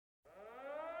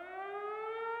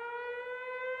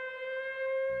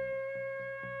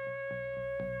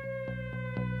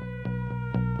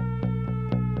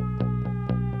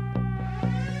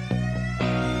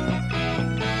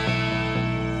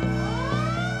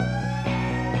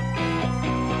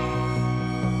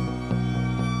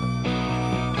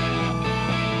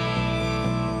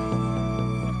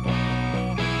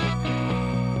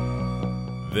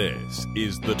This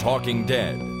is The Talking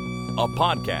Dead, a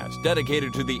podcast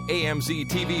dedicated to the AMC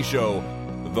TV show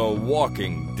The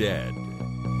Walking Dead.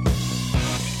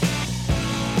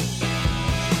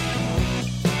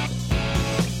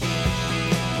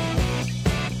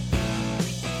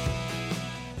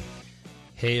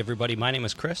 Hey everybody, my name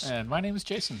is Chris. And my name is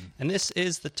Jason. And this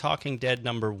is The Talking Dead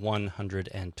number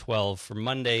 112 for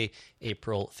Monday,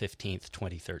 April 15th,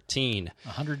 2013.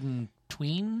 100 and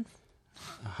tween?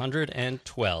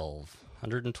 112.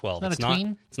 112. Isn't that a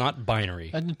tween? It's not binary.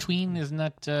 A tween, isn't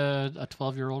that a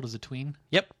 12-year-old is a tween?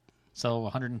 Yep. So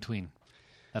 100 and tween.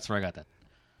 That's where I got that.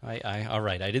 All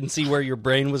right. I didn't see where your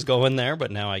brain was going there,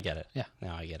 but now I get it. Yeah.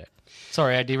 Now I get it.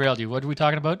 Sorry, I derailed you. What are we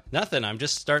talking about? Nothing. I'm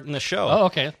just starting the show. Oh,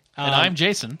 okay. And I'm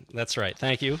Jason. That's right.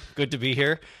 Thank you. Good to be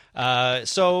here.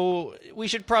 So we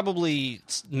should probably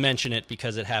mention it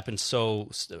because it happened so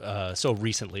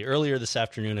recently. Earlier this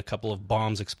afternoon, a couple of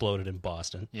bombs exploded in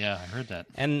Boston. Yeah, I heard that.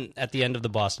 And at the end of the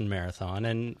Boston Marathon.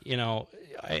 And, you know,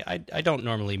 I don't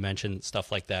normally mention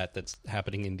stuff like that that's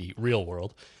happening in the real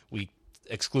world. We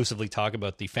exclusively talk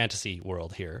about the fantasy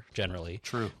world here, generally.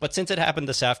 True. But since it happened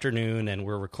this afternoon and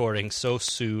we're recording so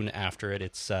soon after it,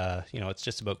 it's it's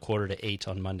just about 7:45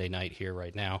 on Monday night here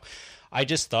right now. I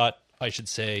just thought I should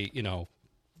say,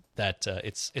 that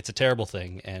it's a terrible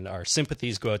thing, and our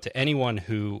sympathies go out to anyone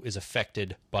who is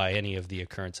affected by any of the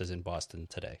occurrences in Boston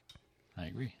today. I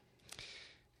agree.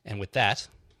 And with that,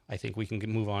 I think we can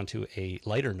move on to a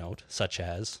lighter note, such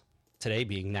as today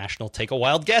being National Take a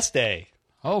Wild Guess Day.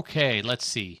 Okay, let's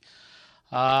see.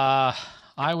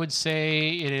 I would say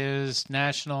it is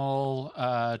National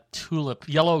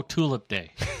Yellow Tulip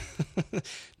Day.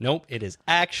 Nope, it is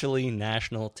actually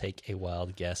National Take a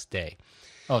Wild Guess Day.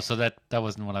 Oh, so that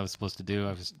wasn't what I was supposed to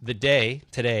do. The day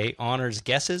today honors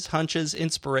guesses, hunches,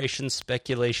 inspirations,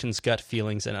 speculations, gut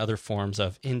feelings, and other forms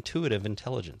of intuitive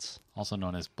intelligence. Also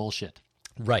known as bullshit.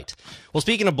 Right. Well,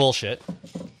 speaking of bullshit,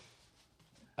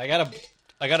 I got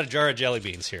a jar of jelly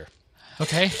beans here.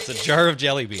 Okay. It's a jar of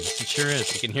jelly beans. It sure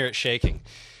is. You can hear it shaking.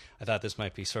 I thought this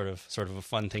might be sort of a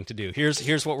fun thing to do.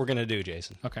 Here's what we're going to do,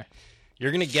 Jason. Okay. You're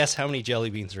going to guess how many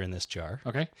jelly beans are in this jar.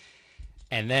 Okay.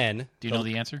 And then... Do you know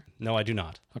the answer? No, I do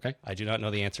not. Okay. I do not know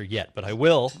the answer yet, but I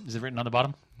will. Is it written on the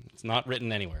bottom? It's not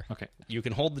written anywhere. Okay. You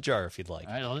can hold the jar if you'd like.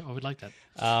 I would like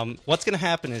that. What's going to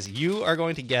happen is you are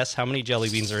going to guess how many jelly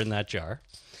beans are in that jar,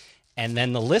 and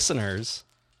then the listeners,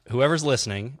 whoever's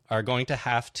listening, are going to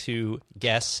have to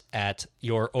guess at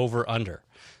your over-under.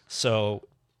 So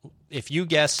if you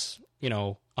guess,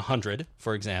 100,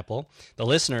 for example, the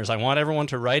listeners, I want everyone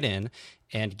to write in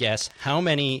and guess how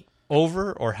many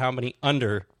over or how many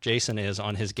under Jason is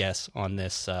on his guess on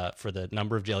this for the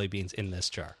number of jelly beans in this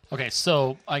jar. Okay,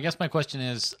 so I guess my question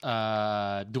is, do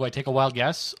I take a wild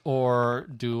guess or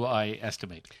do I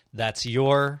estimate? That's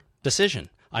your decision.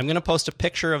 I'm going to post a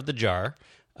picture of the jar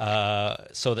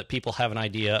so that people have an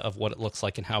idea of what it looks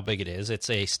like and how big it is. It's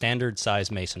a standard size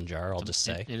mason jar, I'll just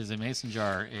say. It is a mason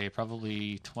jar,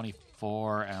 probably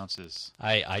 24 ounces.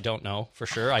 I don't know for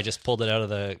sure. I just pulled it out of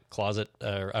the closet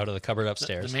or out of the cupboard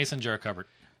upstairs. The mason jar cupboard.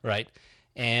 Right.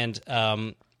 And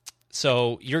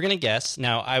so you're going to guess.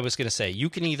 Now, I was going to say you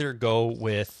can either go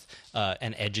with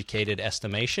an educated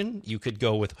estimation. You could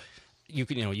go with you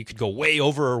could go way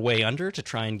over or way under to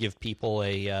try and give people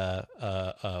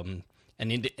an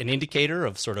indicator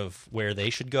of sort of where they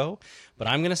should go. But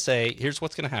I'm going to say, here's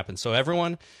what's going to happen. So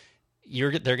everyone,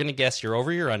 they're going to guess you're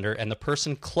over, you're under, and the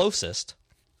person closest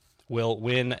will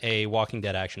win a Walking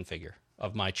Dead action figure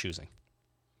of my choosing.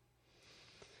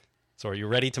 So are you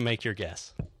ready to make your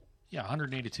guess? Yeah,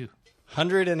 182.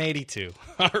 182.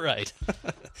 All right.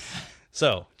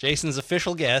 So Jason's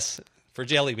official guess for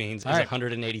jelly beans is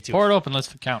 182. Pour it open.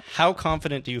 Let's count. How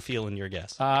confident do you feel in your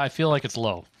guess? I feel like it's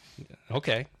low.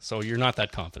 Okay, so you're not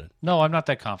that confident. No, I'm not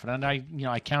that confident.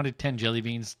 I counted 10 jelly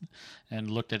beans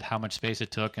and looked at how much space it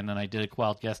took, and then I did a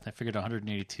wild guess, and I figured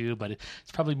 182, but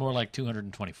it's probably more like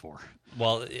 224.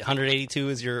 Well, 182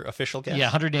 is your official guess? Yeah,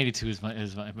 182 is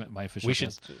my official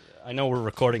guess. I know we're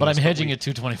recording but this, I'm hedging at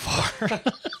 224.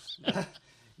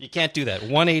 You can't do that.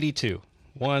 182.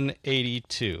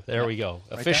 182. There we go.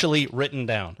 Officially written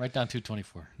down. Write down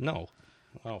 224. No.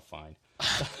 Oh, fine.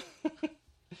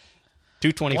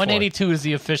 224. 182 is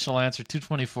the official answer.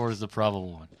 224 is the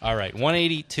probable one. All right.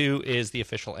 182 is the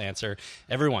official answer.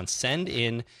 Everyone, send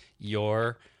in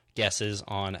your guesses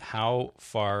on how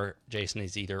far Jason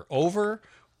is either over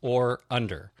or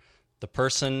under. The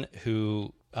person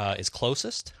who is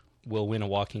closest will win a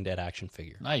Walking Dead action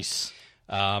figure. Nice.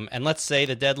 And let's say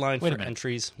the deadline Wait for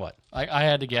entries, what? I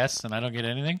had to guess, and I don't get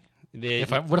anything?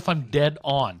 What if I'm dead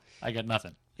on? I get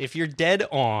nothing. If you're dead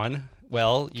on,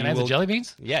 Well, Can I have the jelly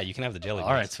beans? Yeah, you can have the jelly beans.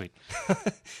 All right, sweet.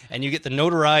 And you get the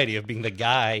notoriety of being the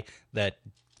guy that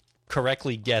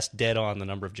correctly guessed dead on the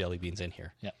number of jelly beans in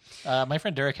here. Yeah. My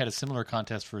friend Derek had a similar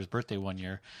contest for his birthday one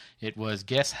year. It was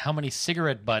guess how many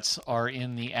cigarette butts are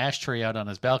in the ashtray out on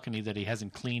his balcony that he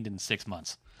hasn't cleaned in 6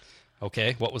 months.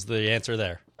 Okay, what was the answer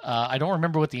there? I don't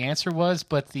remember what the answer was,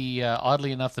 but the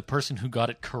oddly enough, the person who got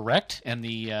it correct and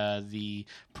the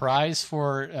prize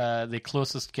for the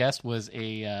closest guess was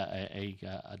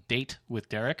a date with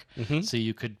Derek. Mm-hmm. So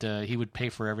you could he would pay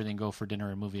for everything, go for dinner,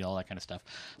 a movie, all that kind of stuff.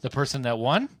 The person that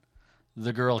won,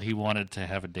 the girl he wanted to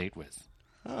have a date with.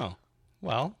 Oh,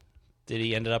 well, did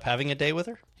he end up having a day with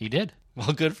her? He did.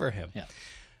 Well, good for him. Yeah.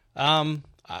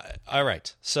 All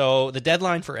right. So the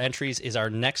deadline for entries is our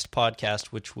next podcast,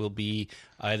 which will be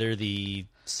either the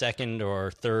 2nd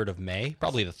or 3rd of May.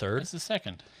 Probably the 3rd. It's the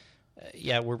 2nd.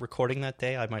 Yeah, we're recording that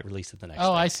day. I might release it the next day.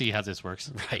 Oh, I see how this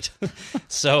works. Right.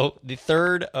 So the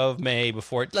 3rd of May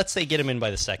before, let's say get them in by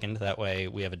the 2nd. That way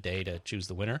we have a day to choose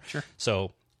the winner. Sure.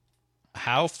 So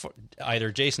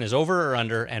either Jason is over or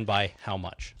under, and by how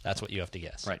much? That's what you have to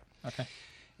guess. Right. Okay.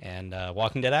 And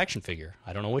Walking Dead action figure.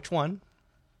 I don't know which one,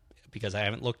 because I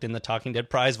haven't looked in the Talking Dead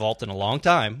prize vault in a long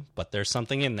time, but there's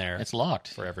something in there. It's locked.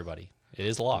 For everybody. It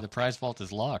is locked. The prize vault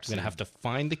is locked. I'm going to have to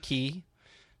find the key,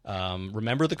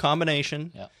 remember the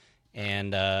combination, Yeah.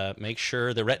 and make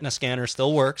sure the retina scanner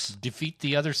still works. Defeat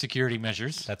the other security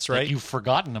measures. That's right. That you've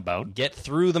forgotten about. Get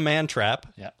through the man trap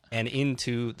Yeah. and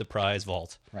into the prize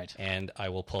vault. Right. And I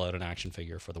will pull out an action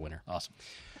figure for the winner. Awesome.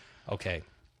 Okay.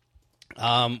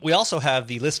 We also have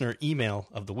the listener email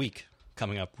of the week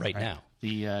coming up right now.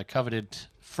 The coveted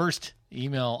first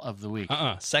email of the week.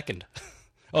 Second.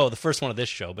 Oh, the first one of this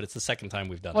show, but it's the second time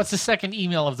we've done Well, it's the second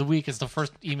email of the week. It's the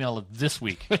first email of this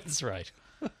week. That's right.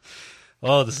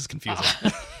 Oh, this is confusing.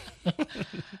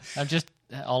 I'm just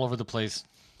all over the place.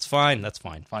 It's fine. That's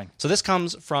fine. Fine. So this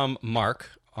comes from Mark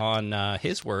on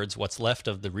his words, what's left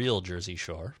of the real Jersey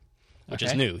Shore, which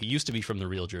is Okay. new. He used to be from the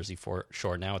real Jersey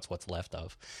Shore. Now it's what's left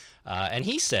of. And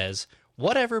he says,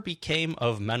 whatever became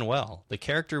of Manuel, the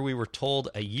character we were told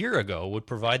a year ago would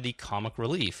provide the comic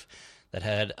relief that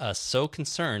had us so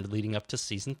concerned leading up to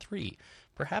season 3.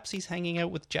 Perhaps he's hanging out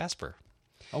with Jasper.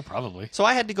 Oh, probably. So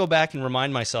I had to go back and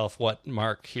remind myself what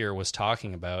Mark here was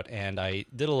talking about, and I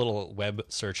did a little web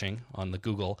searching on the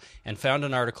Google and found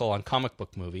an article on Comic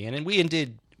Book Movie, and we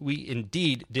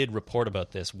indeed did report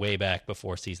about this way back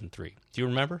before season 3. Do you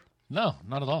remember? No,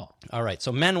 not at all. All right,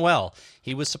 so Manuel,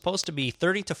 he was supposed to be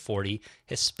 30 to 40,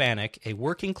 Hispanic, a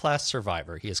working-class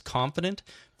survivor. He is confident,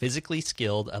 physically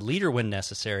skilled, a leader when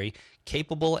necessary,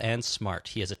 capable, and smart.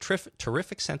 He has a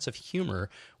terrific sense of humor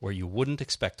where you wouldn't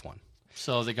expect one.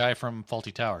 So the guy from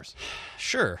Faulty Towers.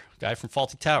 Sure, guy from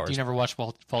Faulty Towers. Do you never watch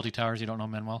Faulty Towers? You don't know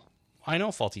Manuel? I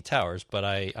know Faulty Towers, but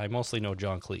I mostly know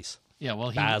John Cleese. Yeah,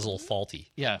 well, Basil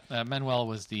Faulty. Yeah, Manuel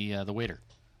was the waiter.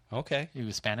 Okay. He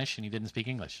was Spanish and he didn't speak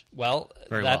English. Well,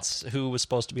 Very that's who was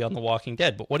supposed to be on The Walking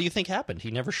Dead. But what do you think happened?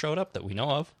 He never showed up that we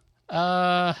know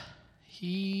of.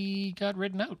 He got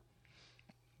written out.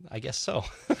 I guess so.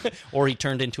 Or he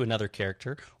turned into another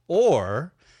character.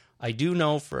 Or I do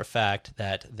know for a fact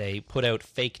that they put out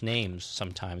fake names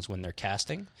sometimes when they're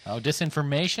casting. Oh,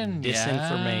 disinformation?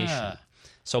 Disinformation. Yeah.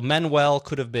 So Manuel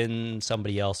could have been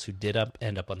somebody else who did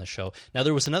end up on the show. Now,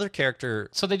 there was another character.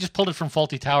 So they just pulled it from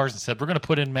Faulty Towers and said, we're going to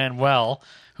put in Manuel,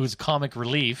 who's comic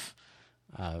relief.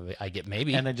 I get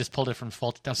maybe. And they just pulled it from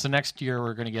Faulty Towers. So next year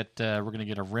we're going to get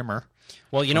a Rimmer.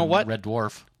 Well, you know what? Red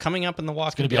Dwarf. Coming up in the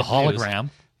Walking Dead It's going to be a news- hologram.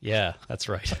 Yeah, that's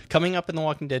right. Coming up in the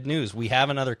Walking Dead news, we have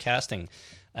another casting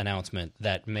announcement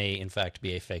that may, in fact,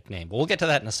 be a fake name. But we'll get to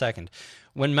that in a second.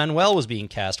 When Manuel was being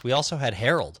cast, we also had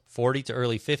Harold, 40 to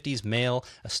early 50s, male,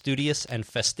 a studious and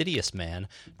fastidious man,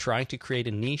 trying to create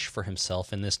a niche for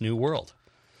himself in this new world.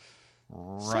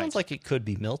 Right. Sounds like it could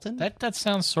be Milton. That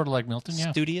sounds sort of like Milton,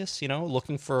 yeah. Studious,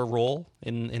 looking for a role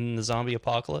in the zombie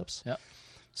apocalypse. Yeah.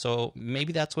 So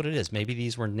maybe that's what it is. Maybe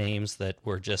these were names that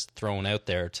were just thrown out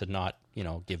there to not,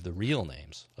 give the real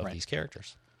names of Right. these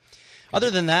characters.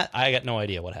 Other than that, I got no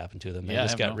idea what happened to them. They Yeah, I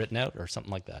just have got no- written out or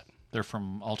something like that. They're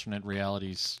from alternate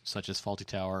realities such as Faulty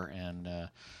Tower and,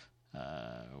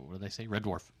 what do they say? Red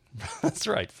Dwarf. That's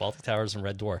right. Faulty Towers and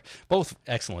Red Dwarf. Both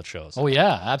excellent shows. Oh,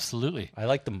 yeah, absolutely. I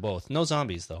like them both. No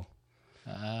zombies, though.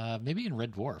 Maybe in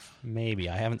Red Dwarf. Maybe.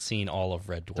 I haven't seen all of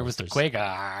Red Dwarf. There was the There's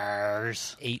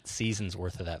Quagars. 8 seasons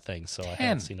worth of that thing, so I 10.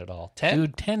 haven't seen it all. 10?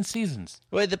 Dude, 10 seasons.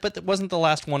 Wait, but wasn't the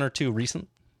last 1 or 2 recent?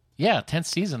 Yeah, 10th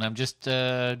season. I'm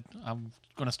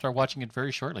going to start watching it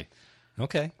very shortly.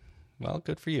 Okay. Well,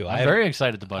 good for you. I'm very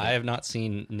excited about it. I have not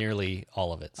seen nearly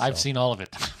all of it. I've so- seen all of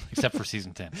it, except for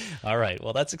season 10. All right.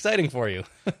 Well, that's exciting for you.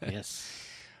 Yes.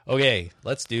 Okay,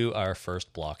 let's do our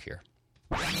first block here.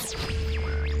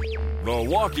 The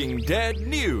Walking Dead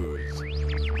News.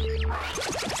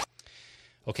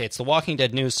 Okay, it's The Walking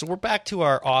Dead news. So we're back to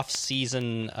our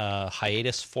off-season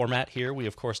hiatus format here. We,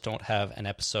 of course, don't have an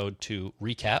episode to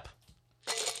recap.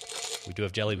 We do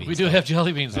have jelly beans. We do have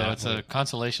jelly beans, though. It's a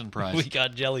consolation prize. We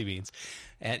got jelly beans.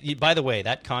 And by the way,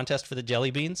 that contest for the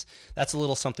jelly beans, that's a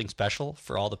little something special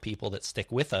for all the people that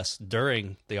stick with us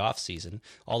during the off season.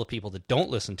 All the people that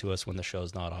don't listen to us when the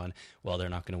show's not on, well, they're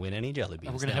not going to win any jelly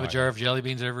beans. We're going to have a jar of jelly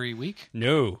beans every week?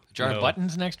 No. A jar of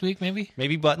buttons next week, maybe?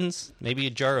 Maybe buttons. Maybe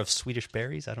a jar of Swedish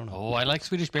berries. I don't know. Oh, I like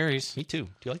Swedish berries. Me too.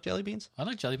 Do you like jelly beans? I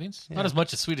like jelly beans. Not as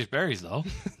much as Swedish berries, though.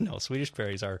 No, Swedish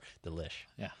berries are delish.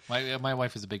 Yeah, my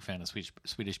wife is a big fan of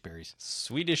Swedish berries.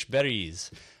 Swedish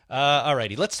berries.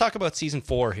 Alrighty, let's talk about season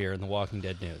 4 here in the Walking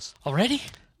Dead news. Already?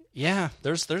 Yeah,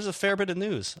 there's a fair bit of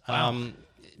news. Wow.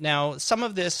 Now, some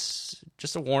of this,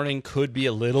 just a warning, could be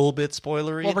a little bit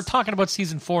spoilery. Well, we're talking about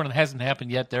season 4 and it hasn't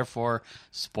happened yet, therefore,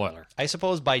 spoiler. I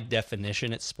suppose by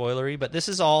definition it's spoilery, but this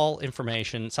is all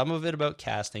information. Some of it about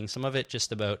casting, some of it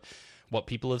just about what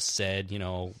people have said,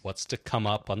 what's to come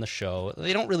up on the show.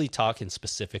 They don't really talk in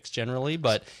specifics generally,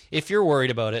 but if you're worried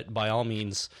about it, by all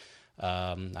means,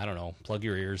 I don't know, plug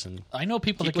your ears and I know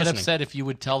people that get upset if you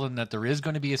would tell them that there is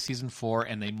going to be a season 4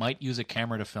 and they might use a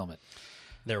camera to film it.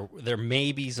 There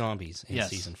may be zombies in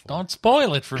season 4. Don't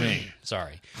spoil it for me.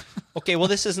 Sorry. Okay, well,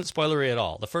 this isn't spoilery at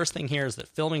all. The first thing here is that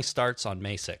filming starts on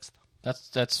May 6th.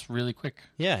 That's really quick.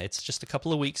 Yeah, it's just a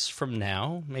couple of weeks from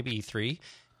now, maybe 3.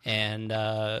 And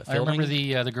filming... I remember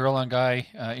the Girl on Guy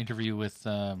interview with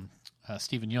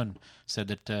Stephen Yeun said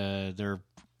that their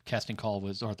casting call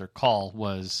was, or their call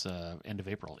was end of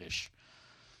April-ish.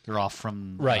 They're off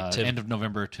from end of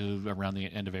November to around the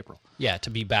end of April. Yeah, to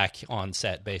be back on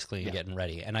set, basically, and getting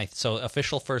ready. And so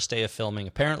official first day of filming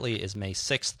apparently is May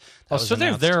 6th. So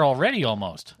they're there already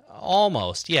almost.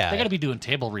 Almost, yeah. They got to be doing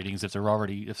table readings if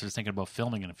they're thinking about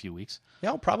filming in a few weeks.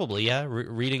 Yeah, probably, yeah.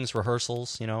 Readings,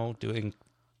 rehearsals, doing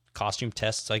costume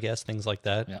tests, I guess, things like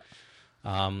that. Yeah.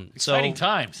 Exciting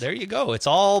times. There you go. It's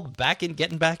all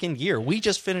getting back in gear. We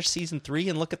just finished season 3,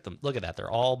 and look at them. Look at that. They're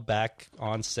all back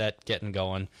on set, getting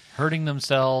going, hurting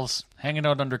themselves, hanging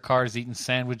out under cars, eating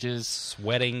sandwiches,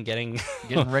 sweating, getting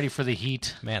ready for the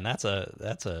heat. Man, that's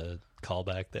a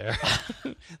callback there.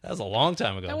 That was a long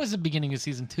time ago. That was the beginning of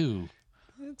season 2.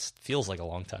 It feels like a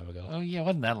long time ago. Oh yeah, it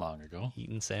wasn't that long ago.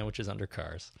 Eating sandwiches under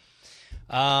cars.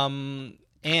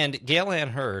 And Gale Ann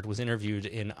Hurd was interviewed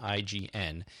in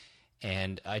IGN.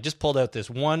 And I just pulled out this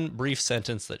one brief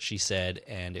sentence that she said,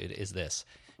 and it is this.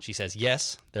 She says,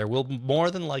 yes, there will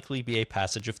more than likely be a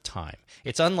passage of time.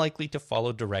 It's unlikely to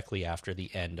follow directly after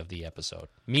the end of the episode,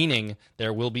 meaning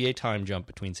there will be a time jump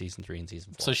between season 3 and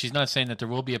season 4. So she's not saying that there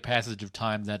will be a passage of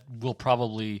time that will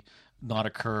probably not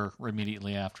occur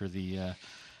immediately after the...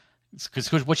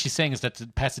 Because what she's saying is that the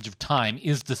passage of time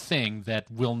is the thing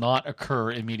that will not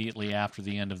occur immediately after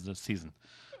the end of the season.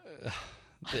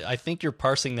 I think you're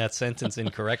parsing that sentence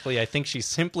incorrectly. I think she's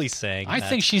simply saying I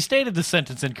think she stated the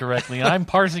sentence incorrectly, and I'm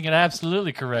parsing it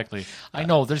absolutely correctly. I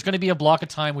know there's going to be a block of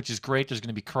time, which is great. There's going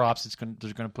to be crops.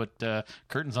 They're going to put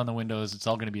curtains on the windows. It's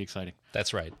all going to be exciting.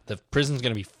 That's right. The prison's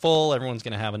going to be full. Everyone's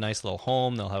going to have a nice little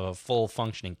home. They'll have a full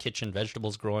functioning kitchen,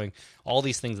 vegetables growing, all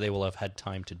these things they will have had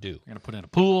time to do. They're going to put in a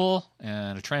pool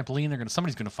and a trampoline.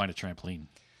 Somebody's going to find a trampoline.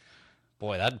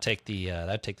 Boy, that'd take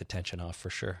the tension off for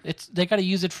sure. They got to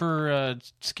use it for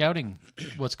scouting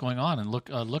what's going on and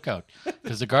lookout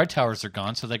because the guard towers are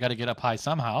gone, so they got to get up high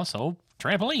somehow. So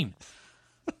trampoline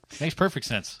makes perfect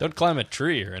sense. Don't climb a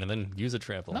tree or anything. Use a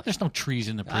trampoline. No, there's no trees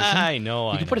in the prison. I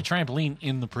know. You can put a trampoline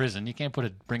in the prison. You can't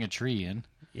bring a tree in.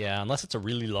 Yeah, unless it's a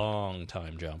really long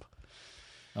time jump.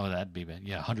 Oh, that'd be bad.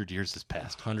 Yeah, 100 years has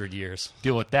passed. 100 years.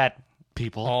 Deal with that.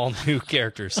 People. All new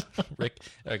characters.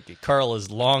 Carl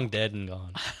is long dead and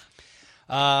gone.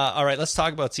 All right, let's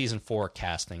talk about season 4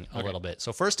 casting a little bit.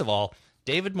 So first of all,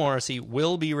 David Morrissey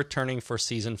will be returning for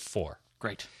season 4.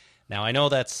 Great. Now, I know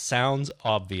that sounds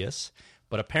obvious,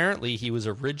 but apparently he was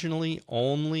originally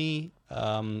only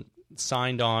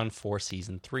signed on for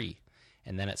season 3.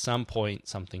 And then at some point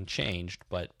something changed,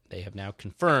 but they have now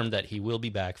confirmed that he will be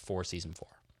back for season 4.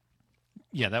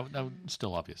 Yeah, that was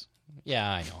still obvious. Yeah,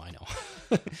 I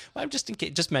know. I'm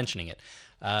just mentioning it.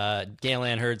 Gale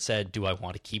Ann Hurd said, do I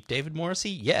want to keep David Morrissey?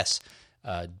 Yes.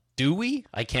 Do we?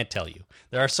 I can't tell you.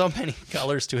 There are so many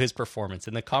colors to his performance.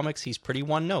 In the comics, he's pretty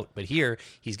one note, but here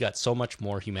he's got so much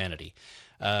more humanity.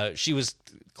 She was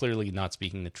clearly not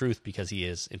speaking the truth because he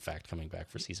is, in fact, coming back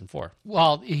for season 4.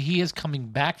 Well, he is coming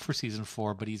back for season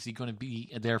 4, but is he going to be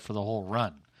there for the whole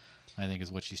run? I think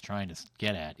is what she's trying to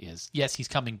get at is, yes, he's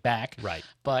coming back. Right.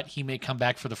 But he may come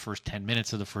back for the first 10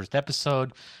 minutes of the first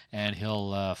episode, and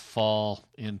he'll fall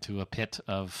into a pit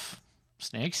of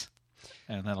snakes,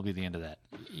 and that'll be the end of that.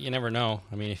 You never know.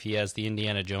 I mean, if he has the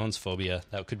Indiana Jones phobia,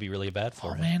 that could be really bad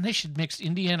for Oh, him. man, they should mix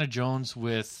Indiana Jones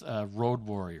with Road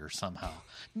Warrior somehow.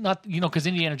 Not, because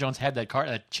Indiana Jones had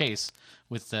that chase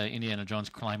with Indiana Jones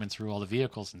climbing through all the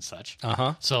vehicles and such.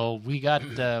 Uh-huh. So we got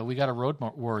a Road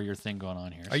Warrior thing going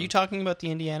on here. Are you talking about the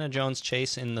Indiana Jones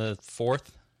chase in the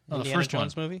fourth No, the Indiana first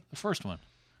Jones one. movie? The first one.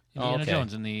 Oh, Indiana okay.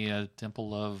 Jones in the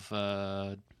Temple of...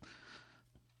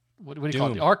 what do you call it?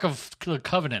 Doom. The Ark of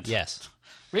Covenant. Yes.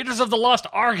 Raiders of the Lost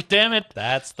Ark, damn it!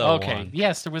 That's the Okay. one.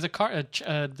 Yes, there was a car.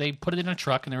 They put it in a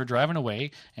truck and they were driving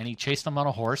away. And he chased them on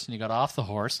a horse. And he got off the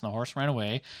horse. And the horse ran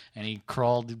away. And he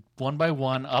crawled one by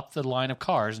one up the line of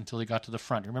cars until he got to the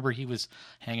front. Remember, he was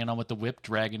hanging on with the whip,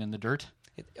 dragging in the dirt,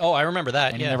 Oh, I remember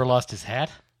that. and yeah. he never lost his hat.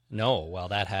 No, well,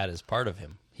 that hat is part of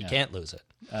him. He can't lose it.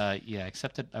 Yeah,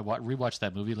 except that I rewatched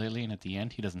that movie lately, and at the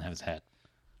end, he doesn't have his hat.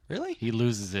 Really? He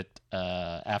loses it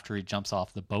after he jumps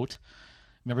off the boat.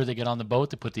 Remember, they get on the boat,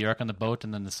 they put the Ark on the boat,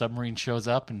 and then the submarine shows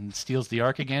up and steals the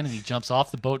Ark again, and he jumps off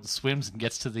the boat and swims and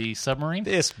gets to the submarine.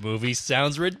 This movie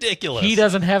sounds ridiculous. He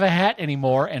doesn't have a hat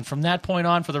anymore, and from that point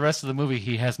on, for the rest of the movie,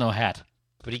 he has no hat.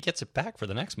 But he gets it back for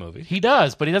the next movie. He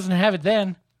does, but he doesn't have it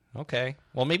then. Okay.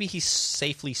 Well, maybe he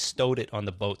safely stowed it on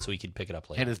the boat so he could pick it up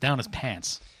later. It is down his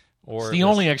pants. Or It's the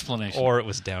only explanation. Or it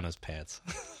was down his pants.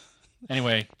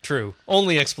 Anyway, True.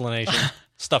 Only explanation.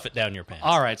 Stuff it down your pants.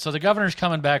 all right, so the governor's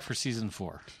coming back for season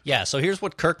 4. Yeah, so here's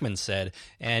what Kirkman said,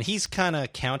 and he's kind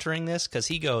of countering this because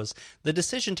he goes, the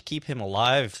decision to keep him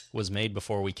alive was made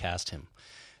before we cast him.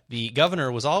 The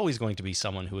governor was always going to be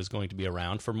someone who was going to be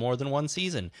around for more than one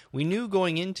season. We knew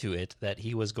going into it that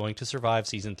he was going to survive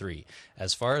season 3.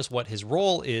 As far as what his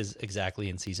role is exactly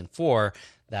in season 4,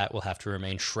 that will have to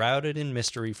remain shrouded in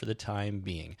mystery for the time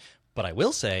being. But I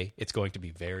will say it's going to be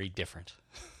very different.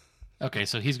 Okay,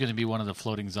 so he's going to be one of the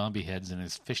floating zombie heads in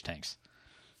his fish tanks.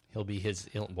 He'll be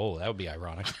whoa, that would be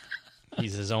ironic.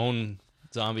 He's his own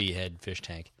zombie head fish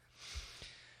tank.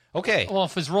 Okay. Well,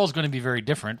 if his role is going to be very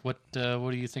different, what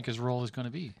do you think his role is going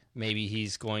to be? Maybe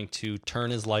he's going to turn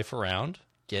his life around,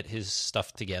 get his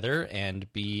stuff together,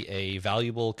 and be a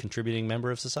valuable contributing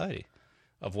member of society,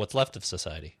 of what's left of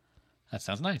society. That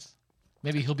sounds nice.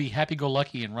 Maybe he'll be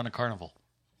happy-go-lucky and run a carnival.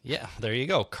 Yeah, there you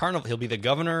go. Carnival. He'll be the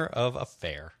governor of a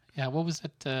fair. Yeah, what was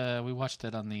it? We watched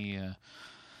that on the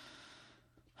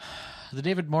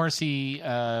David Morrissey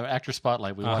Actor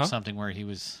Spotlight. We watched something where he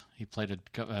played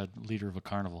a leader of a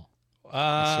carnival.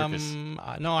 Circus.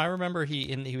 No, I remember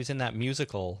he was in that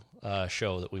musical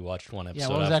show that we watched one episode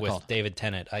what was of that with called? David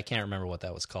Tennant. I can't remember what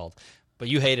that was called, but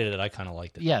you hated it. I kind of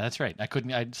liked it. Yeah, that's right.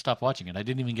 I stopped watching it. I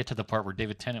didn't even get to the part where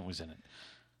David Tennant was in it.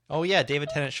 Oh yeah, David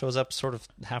Tennant shows up sort of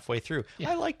halfway through.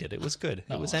 I liked it. It was good.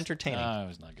 No, it was entertaining. No, it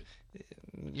was not good.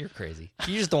 You're crazy.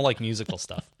 You just don't like musical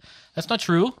stuff. That's not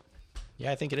true.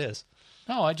 Yeah, I think it is.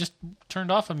 No, I just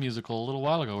turned off a musical a little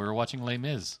while ago. We were watching Les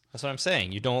Mis. That's what I'm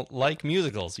saying. You don't like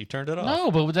musicals. You turned it off. No,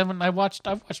 but then when I've watched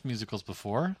musicals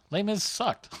before. Les Mis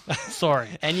sucked. Sorry.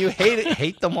 And you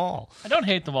hate them all. I don't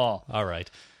hate them all. All right.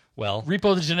 Well,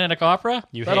 Repo the Genetic Opera?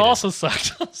 You that hate it. also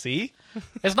sucked. see?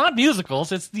 It's not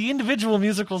musicals. It's the individual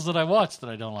musicals that I watch that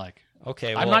I don't like.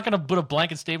 Okay, I'm well, not going to put a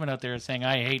blanket statement out there saying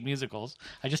I hate musicals.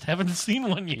 I just haven't seen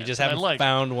one yet. you just that I haven't like.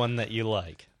 found one that you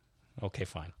like. Okay,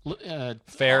 fine. Uh,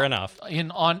 Fair enough.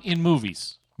 in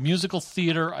movies, musical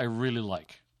theater I really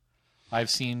like. I've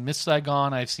seen Miss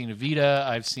Saigon, I've seen Evita,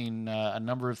 I've seen a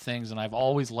number of things, and I've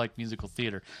always liked musical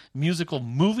theater. Musical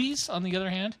movies, on the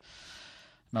other hand,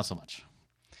 not so much.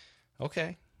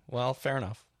 Okay. Well, fair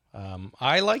enough.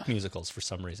 I like musicals for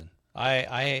some reason.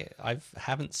 I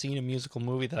haven't seen a musical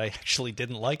movie that I actually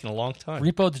didn't like in a long time.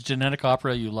 Repo the Genetic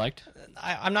Opera you liked?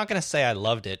 I'm not going to say I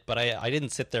loved it, but I didn't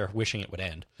sit there wishing it would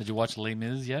end. Did you watch Les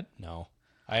Mis yet? No.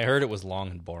 I heard it was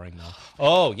long and boring, though.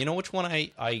 Oh, you know which one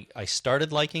I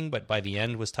started liking, but by the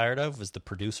end was tired of? Was The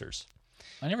Producers.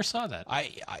 I never saw that.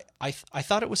 I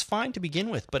thought it was fine to begin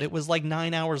with, but it was like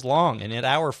 9 hours long, and at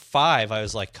hour 5, I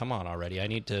was like, come on already, I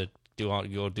need to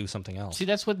go do something else. See,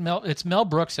 that's what it's Mel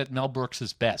Brooks at Mel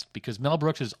Brooks' best, because Mel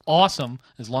Brooks is awesome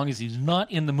as long as he's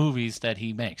not in the movies that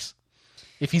he makes.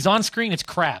 If he's on screen, it's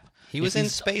crap. He was in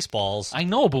Spaceballs. I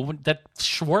know, but that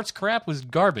Schwartz crap was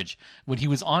garbage. When he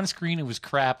was on screen, it was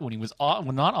crap. When he was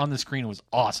not on the screen, it was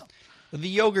awesome. The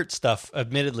yogurt stuff,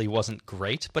 admittedly, wasn't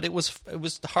great, but it was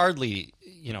hardly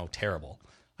terrible.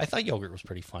 I thought yogurt was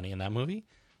pretty funny in that movie.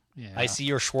 Yeah. I see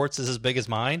your Schwartz is as big as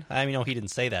mine. I mean, no, he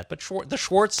didn't say that, but the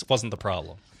Schwartz wasn't the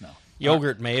problem. No.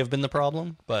 Yogurt may have been the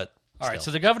problem, but All right,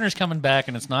 still. so the governor's coming back,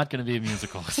 and it's not going to be a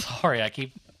musical. Sorry, I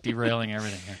keep derailing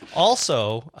everything here.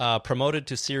 Also, promoted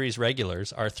to series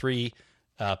regulars are 3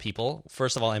 people.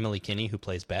 First of all, Emily Kinney, who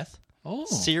plays Beth. Oh.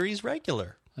 Series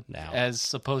regular now.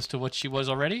 As opposed to what she was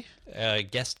already?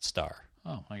 Guest star.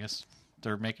 Oh, I guess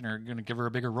they're going to give her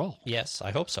a bigger role. Yes,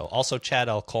 I hope so. Also, Chad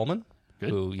L. Coleman, Good.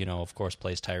 who, of course,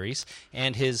 plays Tyrese.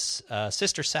 And his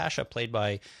sister, Sasha, played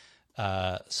by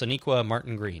Sonequa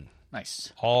Martin Green.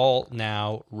 Nice. All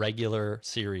now regular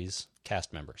series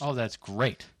cast members. Oh, that's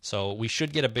great. So we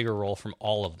should get a bigger role from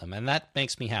all of them. And that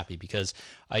makes me happy because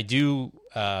I do,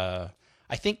 I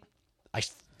think I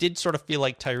did sort of feel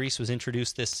like Tyrese was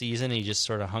introduced this season. He just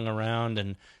sort of hung around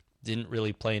and didn't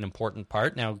really play an important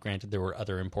part. Now, granted, there were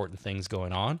other important things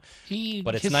going on.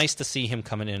 But it's nice to see him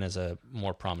coming in as a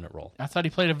more prominent role. I thought he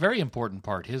played a very important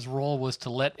part. His role was to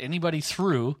let anybody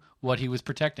through what he was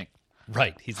protecting.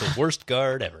 Right. He's the worst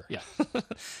guard ever. Yeah.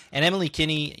 And Emily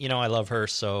Kinney, I love her,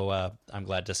 so I'm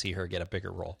glad to see her get a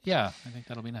bigger role. Yeah, I think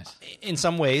that'll be nice. In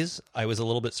some ways, I was a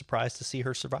little bit surprised to see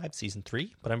her survive season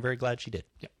 3, but I'm very glad she did.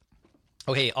 Yep.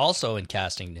 Okay, also in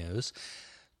casting news,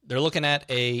 they're looking at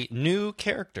a new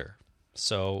character.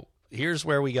 So here's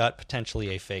where we got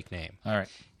potentially a fake name. All right.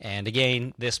 And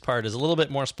again, this part is a little bit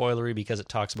more spoilery because it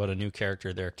talks about a new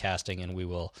character they're casting, and we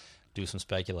will do some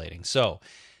speculating. So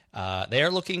they are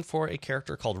looking for a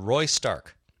character called Roy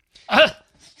Stark.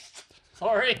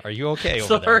 Sorry. Are you okay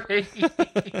over there?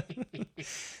 Sorry.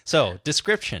 So,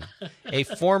 description. A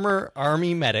former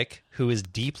army medic who is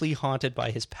deeply haunted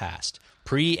by his past,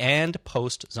 pre- and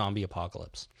post-zombie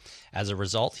apocalypse. As a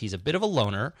result, he's a bit of a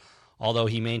loner, although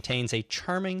he maintains a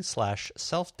charming /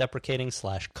 self-deprecating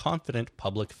 / confident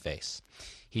public face.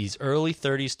 He's early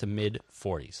 30s to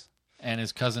mid-40s. And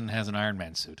his cousin has an Iron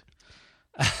Man suit.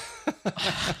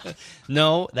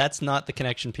 No, that's not the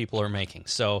connection people are making.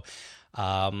 So,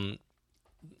 a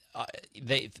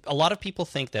lot of people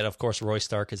think that, of course, Roy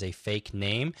Stark is a fake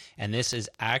name, and this is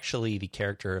actually the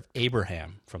character of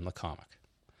Abraham from the comic.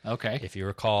 Okay. If you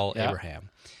recall, Yeah. Abraham.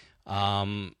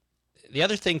 The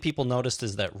other thing people noticed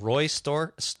is that Roy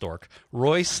Stark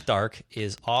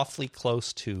is awfully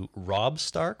close to Robb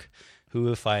Stark,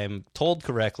 who, if I'm told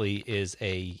correctly, is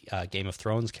a Game of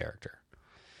Thrones character.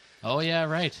 Oh, yeah,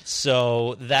 right.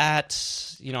 So that,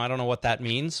 I don't know what that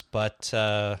means, but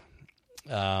I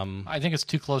think it's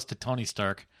too close to Tony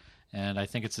Stark, and I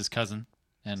think it's his cousin,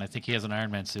 and I think he has an Iron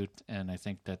Man suit, and I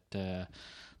think that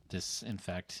this, in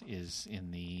fact, is in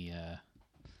the...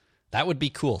 that would be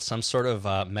cool. Some sort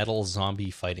of metal zombie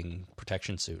fighting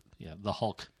protection suit. Yeah, the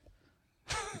Hulk.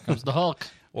 Here comes the Hulk.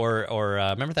 Or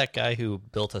remember that guy who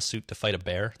built a suit to fight a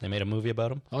bear? They made a movie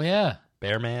about him? Oh, yeah.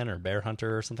 Bear Man or Bear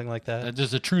Hunter or something like that?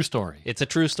 There's a true story. It's a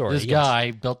true story. This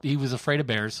yes. guy he was afraid of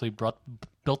bears, so he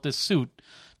built this suit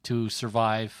to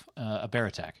survive a bear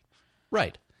attack.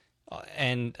 Right.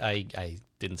 And I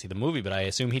didn't see the movie, but I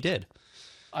assume he did.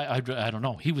 I don't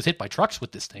know. He was hit by trucks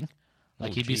with this thing.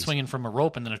 Like, he'd be geez. swinging from a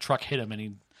rope, and then a truck hit him,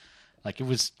 and it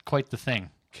was quite the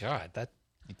thing. God,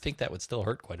 you'd think that would still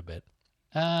hurt quite a bit.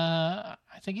 I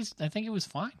think it was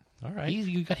fine. All right.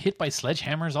 You got hit by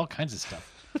sledgehammers, all kinds of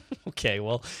stuff. Okay,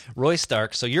 well, Roy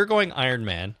Stark. So you're going Iron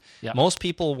Man. Yeah. Most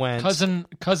people went...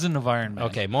 Cousin of Iron Man.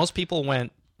 Okay, most people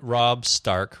went Robb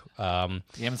Stark. Game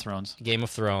of Thrones. Game of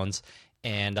Thrones.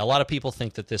 And a lot of people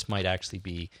think that this might actually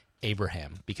be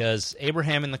Abraham, because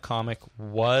Abraham in the comic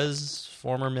was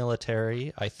former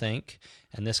military, I think,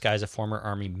 and this guy's a former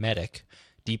army medic,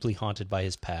 deeply haunted by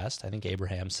his past. I think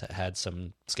Abraham's had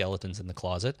some skeletons in the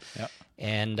closet. Yep.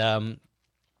 And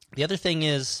the other thing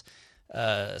is,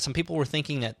 some people were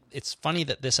thinking that it's funny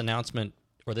that this announcement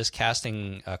or this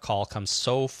casting call comes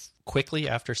so quickly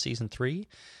after season 3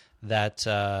 that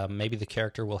maybe the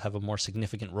character will have a more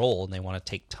significant role, and they want to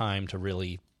take time to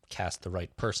really cast the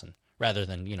right person, rather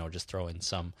than just throw in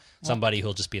somebody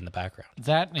who'll just be in the background.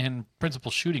 That and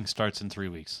principal shooting starts in 3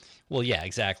 weeks. Well, yeah,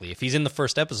 exactly. If he's in the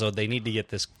first episode, they need to get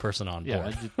this person on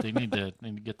board. Yeah, they need to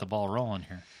get the ball rolling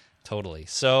here. Totally.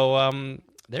 So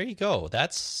there you go.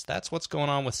 That's what's going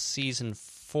on with season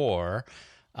 4.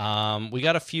 We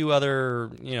got a few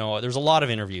other, there's a lot of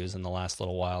interviews in the last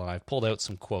little while, and I've pulled out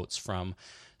some quotes from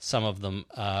some of them.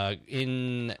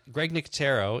 In Greg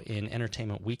Nicotero in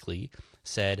Entertainment Weekly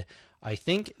said, "I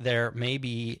think there may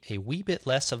be a wee bit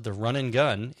less of the run and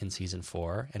gun in season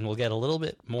 4, and we'll get a little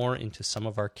bit more into some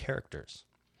of our characters."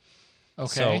 Okay.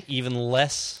 So even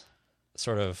less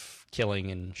sort of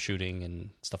killing and shooting and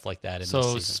stuff like that in this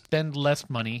season. Spend less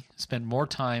money, spend more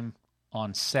time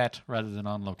on set rather than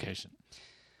on location.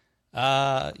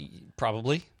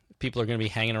 Probably. People are going to be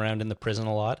hanging around in the prison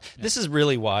a lot. Yeah. This is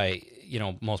really why,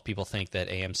 most people think that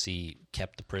AMC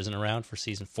kept the prison around for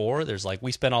season 4. There's like,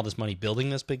 we spent all this money building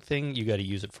this big thing. You got to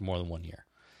use it for more than 1 year.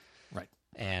 Right.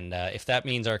 And if that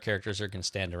means our characters are going to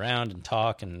stand around and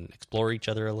talk and explore each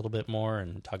other a little bit more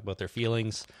and talk about their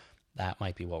feelings, that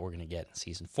might be what we're going to get in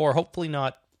season 4. Hopefully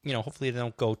not, hopefully they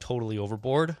don't go totally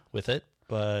overboard with it.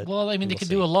 But well, I mean, they could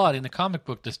do a lot in the comic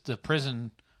book. The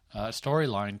prison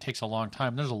storyline takes a long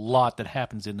time. There's a lot that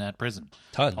happens in that prison.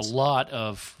 Tons. A lot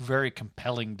of very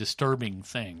compelling, disturbing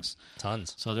things.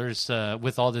 Tons. So there's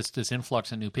with all this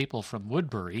influx of new people from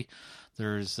Woodbury,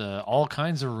 there's all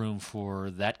kinds of room for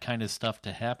that kind of stuff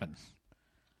to happen.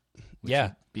 Which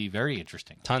would be very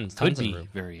interesting. Tons Could of be room.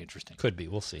 very interesting. Could be.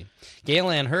 We'll see. Gale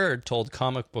Ann Hurd told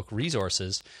Comic Book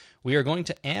Resources, "We are going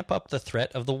to amp up the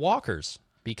threat of the walkers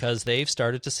because they've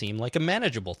started to seem like a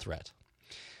manageable threat.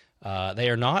 They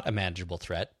are not a manageable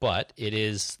threat, but it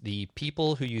is the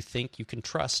people who you think you can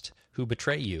trust who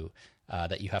betray you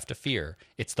that you have to fear.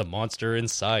 It's the monster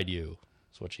inside you,"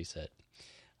 is what she said.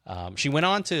 She went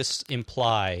on to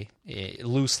imply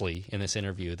loosely in this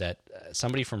interview that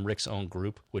somebody from Rick's own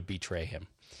group would betray him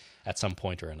at some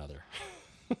point or another.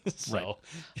 Right.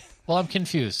 Well, I'm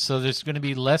confused. So there's going to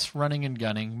be less running and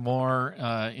gunning, more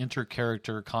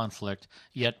inter-character conflict,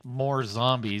 yet more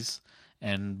zombies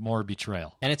and more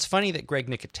betrayal. And it's funny that Greg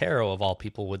Nicotero, of all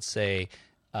people, would say,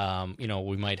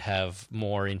 we might have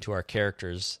more into our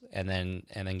characters, and then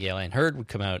Gale Ann Hurd would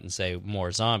come out and say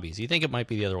more zombies. You think it might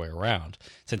be the other way around,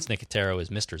 since Nicotero is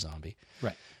Mr. Zombie.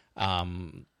 Right.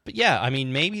 But yeah, I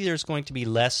mean, maybe there's going to be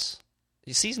less.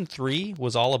 Season 3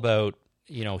 was all about,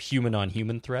 human on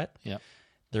human threat. Yeah.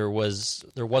 There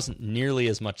wasn't nearly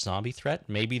as much zombie threat.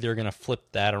 Maybe they're going to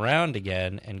flip that around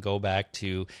again and go back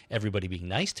to everybody being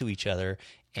nice to each other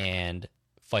and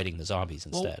fighting the zombies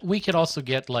instead. Well, we could also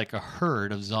get like a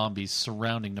herd of zombies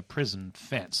surrounding the prison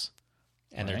fence.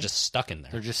 And they're just stuck in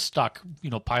there. They're just stuck,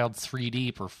 piled 3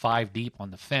 deep or 5 deep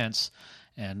on the fence.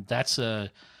 And that's it's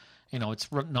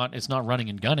not running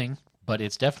and gunning, but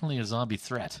it's definitely a zombie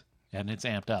threat, and it's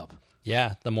amped up.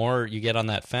 Yeah, the more you get on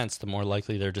that fence, the more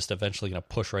likely they're just eventually going to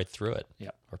push right through it.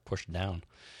 Yeah. Or push down.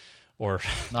 Or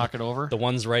knock it over. The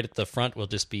ones right at the front will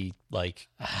just be like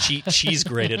cheese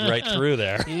grated right through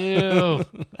there. Ew.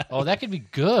 Oh, that could be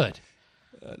good.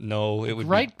 No, it would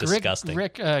be disgusting.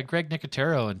 Greg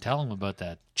Nicotero and tell him about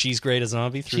that. Cheese grate a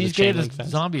zombie through the chain link fence?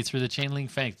 Zombie through the chain link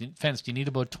fence. You need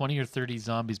about 20 or 30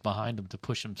 zombies behind him to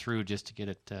push him through just to get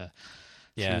it through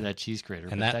that cheese grater.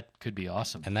 And that could be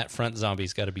awesome. And that front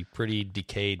zombie's got to be pretty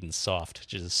decayed and soft,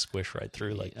 just squish right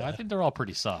through like that. I think they're all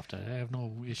pretty soft. I have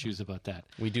no issues about that.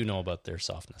 We do know about their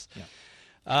softness. Yeah.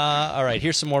 All right,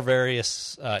 here's some more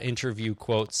various interview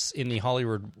quotes. In the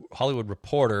Hollywood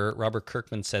Reporter, Robert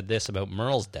Kirkman said this about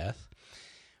Merle's death.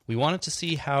 "We wanted to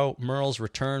see how Merle's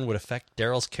return would affect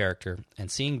Daryl's character,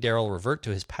 and seeing Daryl revert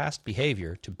to his past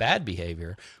behavior, to bad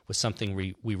behavior, was something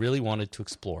we really wanted to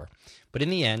explore. But in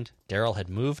the end, Daryl had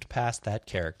moved past that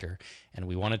character, and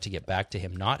we wanted to get back to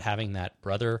him not having that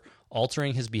brother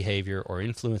altering his behavior or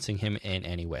influencing him in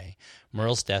any way.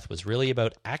 Merle's death was really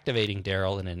about activating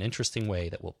Daryl in an interesting way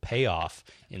that will pay off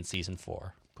in Season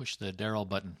 4. Push the Daryl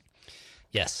button.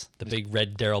 Yes, the big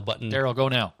red Daryl button. Daryl, go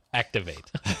now. Activate.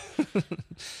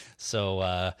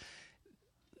 So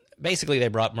basically they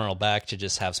brought Merle back to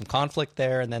just have some conflict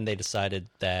there, and then they decided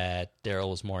that Daryl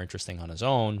was more interesting on his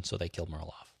own, so they killed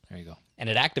Merle off. There you go. And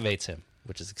it activates him,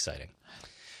 which is exciting.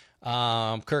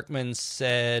 Kirkman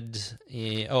said,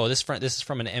 this is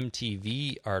from an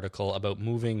MTV article about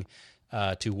moving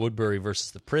to Woodbury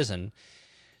versus the prison.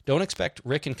 "Don't expect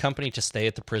Rick and company to stay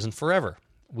at the prison forever.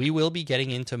 We will be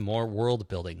getting into more world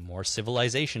building, more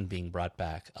civilization being brought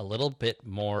back, a little bit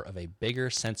more of a bigger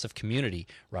sense of community,"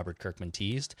 Robert Kirkman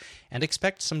teased, "and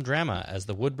expect some drama as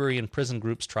the Woodbury and prison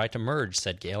groups try to merge,"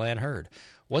 said Gale Ann Hurd.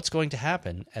 "What's going to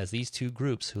happen as these two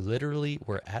groups who literally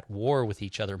were at war with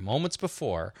each other moments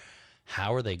before,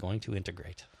 how are they going to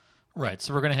integrate?" Right,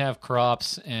 so we're going to have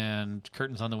crops and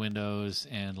curtains on the windows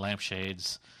and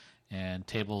lampshades and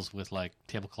tables with like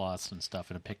tablecloths and stuff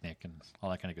and a picnic and all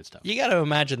that kind of good stuff. You got to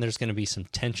imagine there's going to be some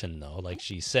tension, though, like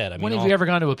she said. When have you ever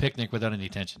gone to a picnic without any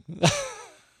tension?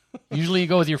 Usually you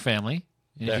go with your family.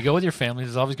 And if you go with your family,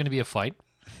 there's always going to be a fight.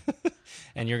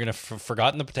 And you're going to have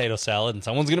forgotten the potato salad, and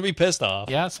someone's going to be pissed off.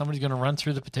 Yeah, somebody's going to run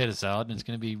through the potato salad, and it's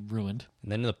going to be ruined.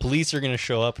 And then the police are going to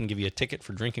show up and give you a ticket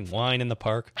for drinking wine in the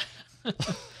park.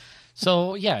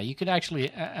 So, yeah, you could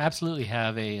actually absolutely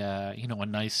have a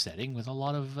nice setting with a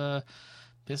lot of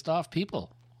pissed off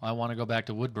people. I want to go back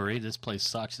to Woodbury. This place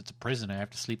sucks. It's a prison. I have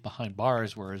to sleep behind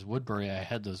bars, whereas Woodbury, I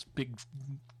had those big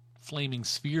flaming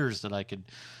spheres that I could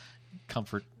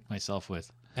comfort myself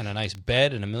with. and a nice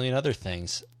bed and a million other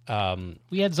things.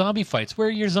 We had zombie fights. Where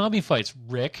are your zombie fights,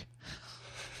 Rick?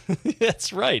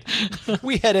 That's right.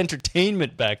 We had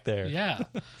entertainment back there. Yeah.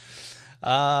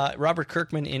 Robert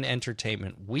Kirkman in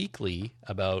Entertainment Weekly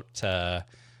about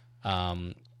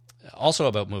also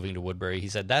about moving to Woodbury. He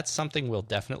said, that's something we'll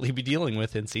definitely be dealing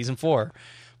with in season 4.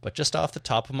 But just off the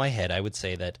top of my head, I would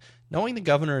say that knowing the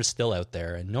governor is still out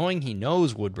there and knowing he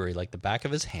knows Woodbury like the back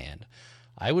of his hand,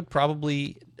 it would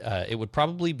probably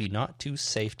be not too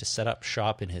safe to set up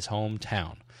shop in his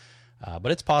hometown.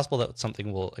 But it's possible that it's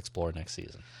something we'll explore next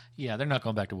season. Yeah, they're not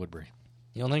going back to Woodbury.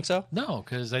 You don't think so? No,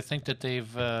 because I think that they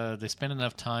spend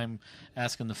enough time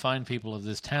asking the fine people of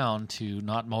this town to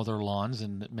not mow their lawns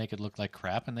and make it look like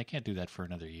crap, and they can't do that for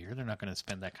another year. They're not going to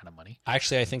spend that kind of money.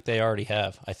 Actually, I think they already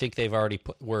have. I think they've already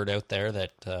put word out there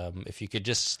that if you could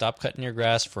just stop cutting your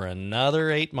grass for another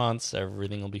 8 months,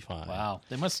 everything will be fine. Wow.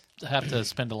 They must have to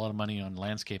spend a lot of money on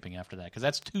landscaping after that, because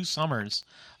that's 2 summers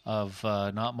of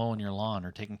not mowing your lawn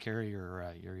or taking care of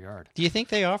your yard. Do you think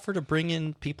they offer to bring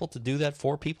in people to do that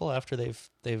for people after they've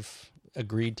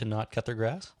agreed to not cut their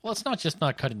grass? Well, it's not just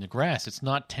not cutting the grass; it's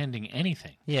not tending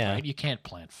anything. Yeah, right? You can't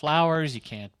plant flowers, you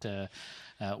can't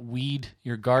weed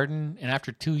your garden, and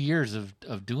after 2 years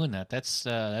of doing that, that's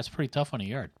pretty tough on a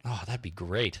yard. Oh, that'd be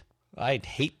great. I'd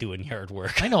hate doing yard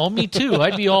work. I know, me too.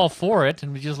 I'd be all for it,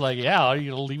 and be just like, yeah,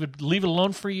 you'll leave it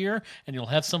alone for a year, and you'll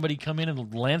have somebody come in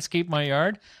and landscape my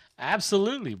yard.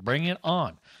 Absolutely, bring it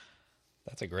on.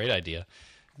 That's a great idea.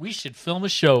 We should film a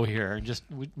show here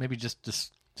and maybe just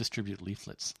distribute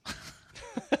leaflets,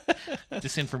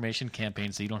 disinformation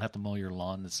campaigns, so you don't have to mow your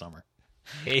lawn this summer.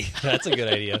 Hey, that's a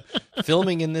good idea.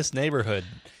 Filming in this neighborhood,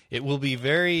 it will be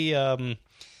very,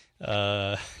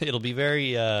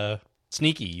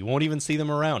 sneaky. You won't even see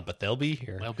them around, but they'll be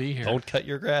here. They'll be here. Don't cut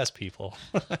your grass, people.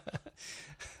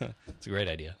 It's a great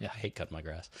idea. Yeah. I hate cutting my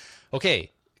grass. Okay,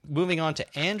 moving on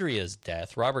to Andrea's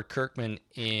death. Robert Kirkman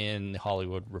in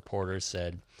Hollywood Reporter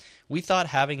said, we thought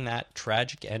having that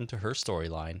tragic end to her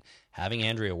storyline, having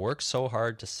Andrea work so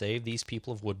hard to save these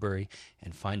people of Woodbury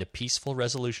and find a peaceful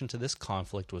resolution to this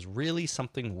conflict was really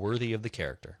something worthy of the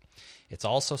character. It's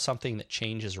also something that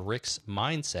changes Rick's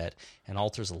mindset and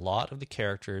alters a lot of the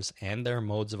characters and their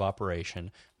modes of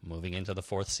operation moving into the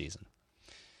 4th season.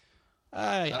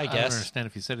 I guess. I don't understand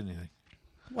if he said anything.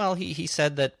 Well, he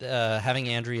said that having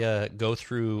Andrea go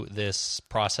through this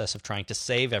process of trying to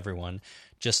save everyone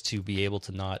just to be able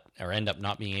to end up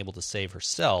not being able to save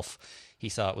herself, he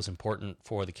thought was important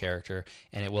for the character,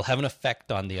 and it will have an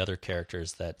effect on the other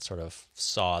characters that sort of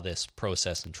saw this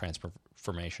process and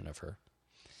transformation of her.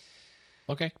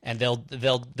 Okay. And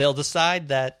they'll decide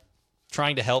that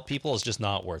trying to help people is just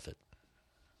not worth it.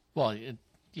 Well,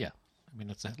 yeah. I mean,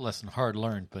 it's a lesson hard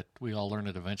learned, but we all learn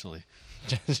it eventually.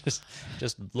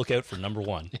 just look out for number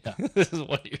 1. Yeah. This is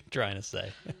what you're trying to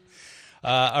say.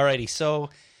 Alrighty, so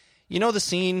you know the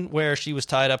scene where she was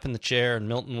tied up in the chair and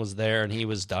Milton was there and he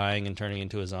was dying and turning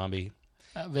into a zombie?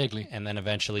 Vaguely. And then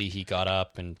eventually he got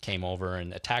up and came over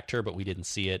and attacked her, but we didn't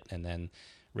see it. And then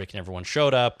Rick and everyone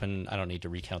showed up, and I don't need to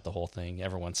recount the whole thing.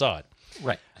 Everyone saw it.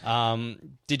 Right.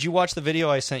 Did you watch the video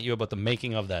I sent you about the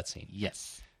making of that scene?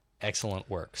 Yes. Excellent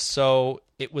work. So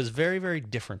it was very, very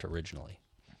different originally.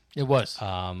 It was.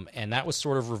 And that was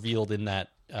sort of revealed in that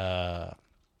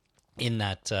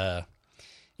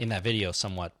video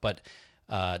somewhat. But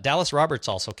Dallas Roberts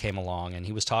also came along, and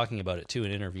he was talking about it too in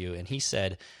an interview. And he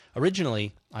said,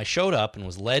 originally, I showed up and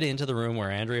was led into the room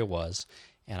where Andrea was,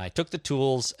 and I took the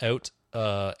tools out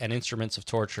and instruments of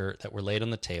torture that were laid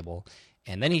on the table,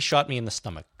 and then he shot me in the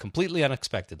stomach, completely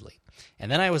unexpectedly.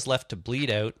 And then I was left to bleed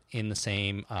out in the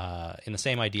same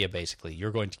idea, basically.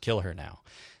 You're going to kill her now.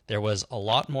 There was a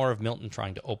lot more of Milton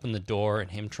trying to open the door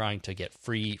and him trying to get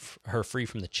her free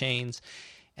from the chains.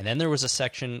 And then there was a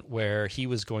section where he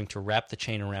was going to wrap the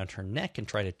chain around her neck and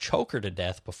try to choke her to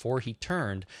death before he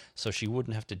turned so she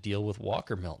wouldn't have to deal with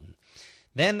Walker Milton.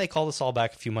 Then they called us all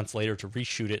back a few months later to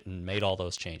reshoot it and made all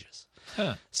those changes.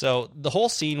 Huh. So the whole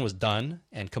scene was done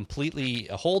and completely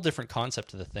a whole different concept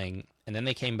to the thing. And then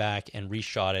they came back and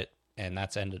reshot it, and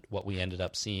that's what we ended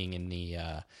up seeing in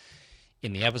the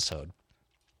episode.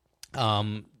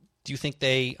 Do you think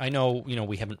I know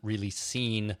we haven't really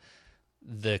seen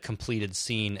the completed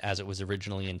scene as it was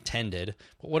originally intended,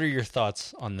 but what are your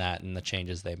thoughts on that and the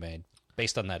changes they made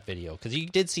based on that video? Because you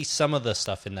did see some of the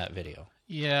stuff in that video.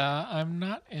 Yeah, I'm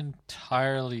not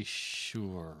entirely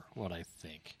sure what I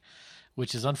think,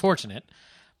 which is unfortunate,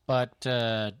 but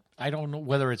I don't know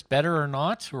whether it's better or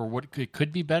not, or what it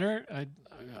could be better.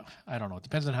 I don't know. It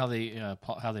depends on how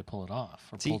they pull it off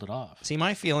or pulled it off. See,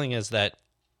 my feeling is that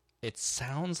it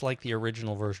sounds like the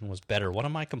original version was better. One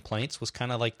of my complaints was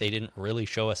kind of like they didn't really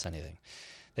show us anything.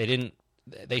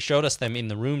 They showed us them in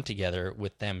the room together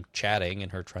with them chatting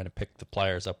and her trying to pick the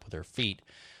pliers up with her feet.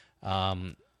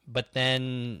 But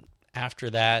then after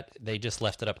that, they just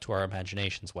left it up to our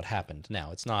imaginations what happened.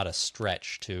 Now, it's not a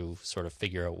stretch to sort of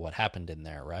figure out what happened in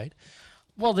there, right?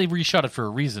 Well, they reshot it for a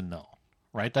reason, though,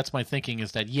 right? That's my thinking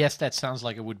is that, yes, that sounds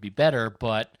like it would be better,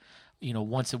 but,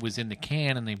 once it was in the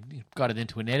can and they got it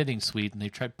into an editing suite and they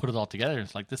tried to put it all together,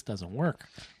 it's like, this doesn't work.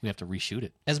 We have to reshoot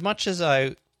it. As much as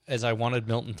I wanted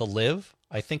Milton to live,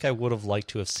 I think I would have liked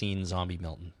to have seen zombie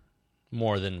Milton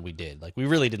more than we did. Like, we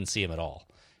really didn't see him at all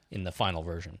in the final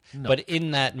version. No. But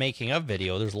in that making of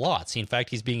video, there's lots. In fact,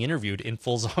 he's being interviewed in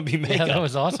full zombie makeup. Yeah, that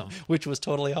was awesome. Which was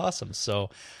totally awesome.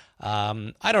 So,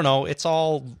 I don't know. It's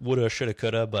all woulda, shoulda,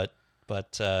 coulda, but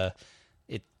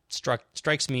it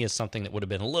strikes me as something that would have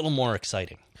been a little more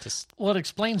exciting. Well, it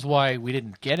explains why we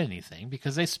didn't get anything,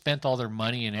 because they spent all their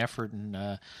money and effort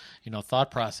and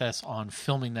thought process on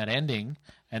filming that ending,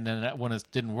 and then when it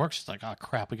didn't work, it's like, oh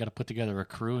crap, we got to put together a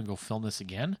crew and go film this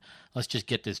again. Let's just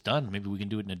get this done. Maybe we can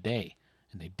do it in a day.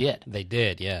 And they did. They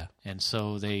did, yeah. And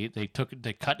so they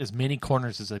cut as many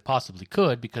corners as they possibly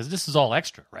could, because this is all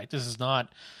extra, right? This is not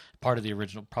probably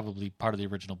part of the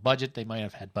original budget. They might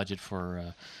have had budget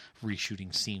for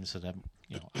reshooting scenes, so that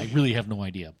I really have no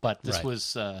idea. But this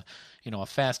was a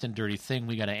fast and dirty thing.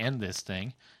 We got to end this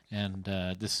thing, and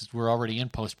we're already in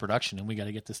post production, and we got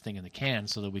to get this thing in the can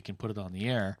so that we can put it on the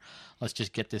air. Let's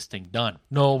just get this thing done.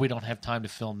 No, we don't have time to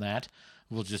film that.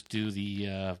 We'll just do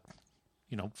the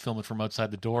film it from outside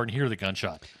the door and hear the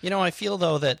gunshot. I feel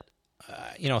though that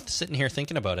sitting here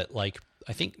thinking about it, like,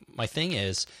 I think my thing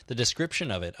is the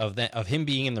description of it, of him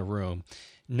being in the room,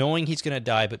 knowing he's going to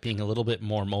die, but being a little bit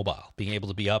more mobile, being able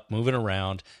to be up, moving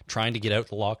around, trying to get out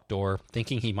the locked door,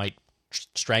 thinking he might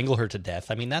strangle her to death.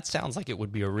 I mean, that sounds like it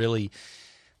would be a really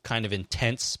kind of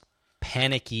intense,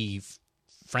 panicky,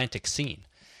 frantic scene.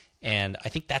 And I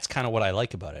think that's kind of what I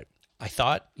like about it. I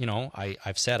thought,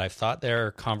 I've thought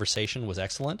their conversation was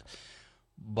excellent,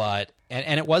 but,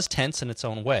 and it was tense in its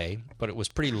own way, but it was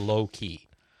pretty low key.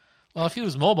 Well, if he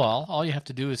was mobile, all you have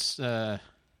to do is,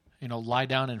 lie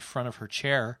down in front of her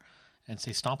chair and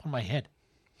say, "Stomp on my head."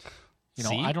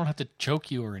 I don't have to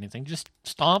choke you or anything. Just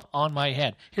stomp on my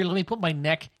head. Here, let me put my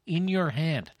neck in your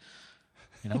hand.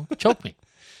 Choke me.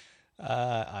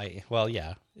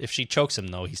 Yeah. If she chokes him,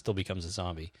 though, he still becomes a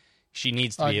zombie. She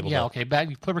needs to be able to. Yeah, okay.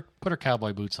 Put her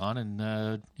cowboy boots on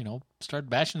and, start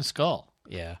bashing the skull.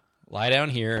 Yeah. Lie down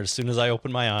here. As soon as I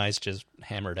open my eyes, just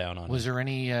hammer down on Was there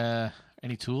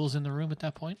any tools in the room at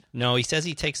that point? No, he says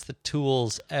he takes the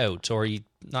tools out, or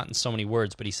not in so many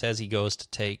words, but he says he goes to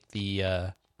take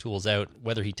the tools out.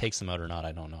 Whether he takes them out or not,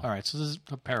 I don't know. All right, so this is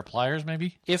a pair of pliers,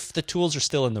 maybe? If the tools are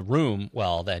still in the room,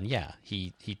 well, then, yeah,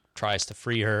 he tries to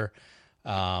free her,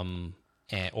 and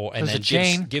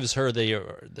then gives her the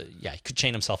he could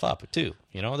chain himself up, too.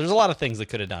 There's a lot of things they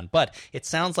could have done, but it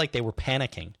sounds like they were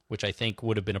panicking, which I think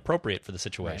would have been appropriate for the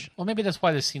situation. Right. Well, maybe that's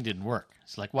why this scene didn't work.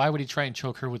 It's like, why would he try and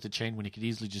choke her with the chain when he could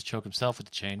easily just choke himself with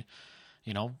the chain?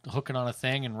 Hook it on a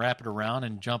thing and wrap it around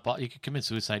and jump off. You could commit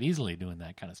suicide easily doing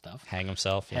that kind of stuff. Hang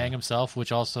himself. Yeah. Hang himself,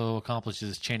 which also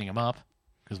accomplishes chaining him up,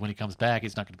 because when he comes back,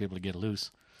 he's not going to be able to get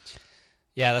loose.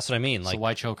 Yeah, that's what I mean. So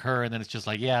why choke her? And then it's just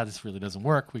like, yeah, this really doesn't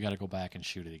work. We got to go back and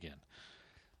shoot it again.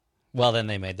 Well, then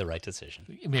they made the right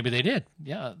decision. Maybe they did,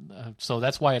 yeah. So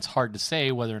that's why it's hard to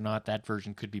say whether or not that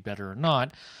version could be better or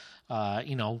not.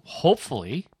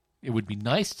 Hopefully, it would be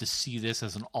nice to see this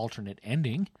as an alternate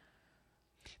ending.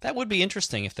 That would be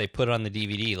interesting if they put on the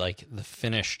DVD, like the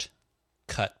finished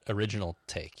cut original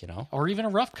take, or even a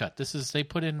rough cut. They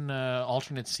put in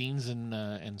alternate scenes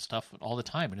and stuff all the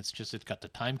time, and it's got the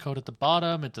time code at the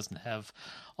bottom. It doesn't have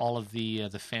all of the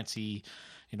fancy,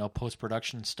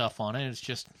 post-production stuff on it. It's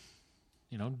just,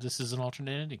 this is an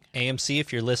alternate ending. AMC,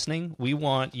 if you're listening, we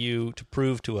want you to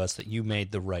prove to us that you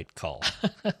made the right call.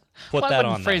 Put that on. I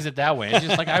wouldn't phrase there. it that way. It's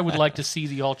just like I would like to see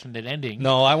the alternate ending.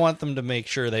 No, I want them to make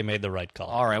sure they made the right call.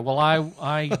 All right. Well,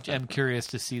 I am curious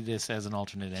to see this as an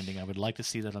alternate ending. I would like to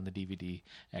see that on the DVD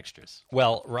extras.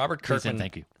 Well, Robert Kirkman.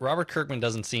 Thank you. Robert Kirkman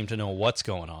doesn't seem to know what's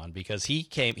going on, because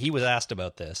he was asked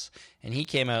about this, and he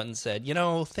came out and said,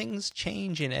 things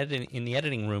change in the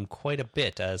editing room quite a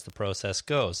bit as the process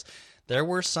goes. There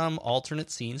were some alternate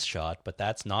scenes shot, but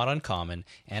that's not uncommon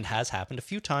and has happened a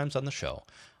few times on the show.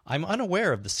 I'm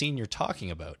unaware of the scene you're talking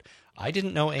about. I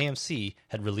didn't know AMC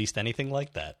had released anything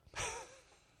like that.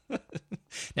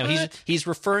 Now, he's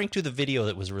referring to the video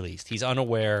that was released. He's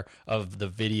unaware of the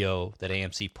video that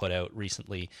AMC put out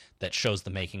recently that shows the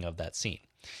making of that scene.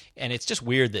 And it's just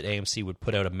weird that AMC would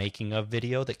put out a making of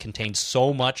video that contains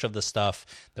so much of the stuff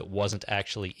that wasn't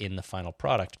actually in the final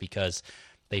product, because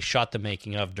they shot the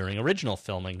making of during original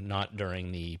filming, not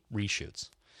during the reshoots.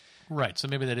 Right. So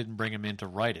maybe they didn't bring him in to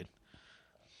write it,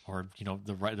 or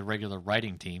the regular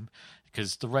writing team,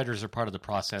 because the writers are part of the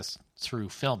process through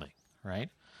filming, right?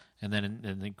 And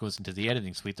then it goes into the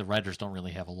editing suite. The writers don't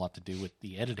really have a lot to do with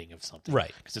the editing of something,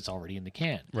 right? Because it's already in the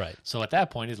can, right? So at that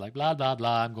point, it's like blah blah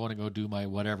blah. I'm going to go do my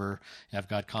whatever. I've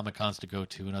got Comic Cons to go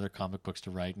to and other comic books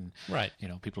to write, and right,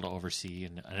 people to oversee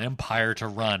and an empire to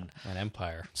run. An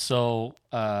empire. So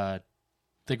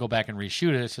they go back and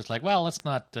reshoot it. It's just like, well, let's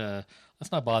not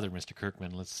bother Mr.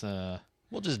 Kirkman.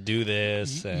 We'll just do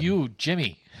this. You,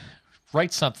 Jimmy,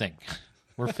 write something.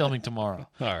 We're filming tomorrow.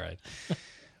 All right.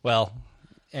 Well.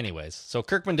 Anyways, so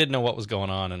Kirkman didn't know what was going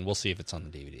on, and we'll see if it's on the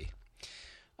DVD.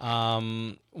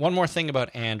 One more thing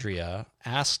about Andrea.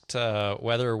 Asked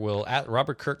whether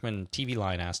Robert Kirkman, TV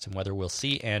Line, asked him whether we'll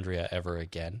see Andrea ever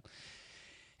again.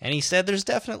 And he said there's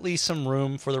definitely some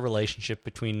room for the relationship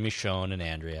between Michonne and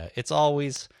Andrea. It's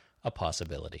always a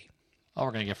possibility. Oh,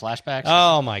 we're going to get flashbacks?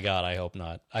 Oh, my God, I hope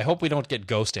not. I hope we don't get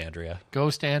Ghost Andrea.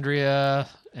 Ghost Andrea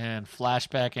and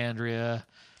Flashback Andrea.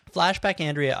 Flashback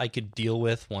Andrea I could deal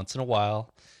with once in a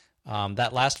while.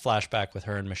 That last flashback with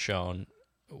her and Michonne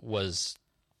was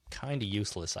kind of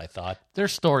useless, I thought. Their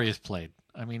story is played.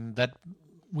 I mean, that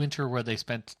winter where they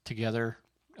spent together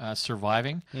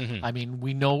surviving, I mean,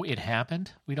 we know it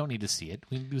happened. We don't need to see it.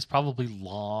 It was probably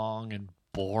long and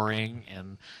boring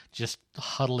and just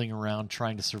huddling around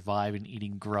trying to survive and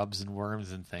eating grubs and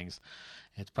worms and things.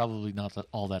 It's probably not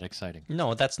all that exciting.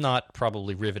 No, that's not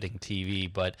probably riveting TV,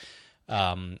 but...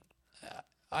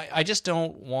 I just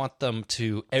don't want them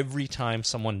to, every time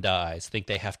someone dies, think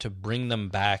they have to bring them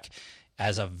back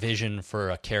as a vision for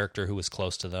a character who was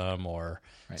close to them or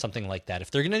something like that. If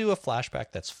they're going to do a flashback,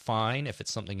 that's fine. If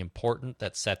it's something important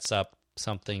that sets up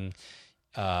something,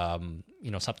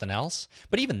 something else.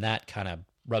 But even that kind of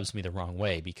rubs me the wrong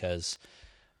way, because,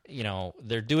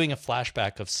 they're doing a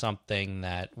flashback of something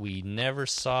that we never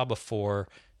saw before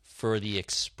for the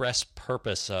express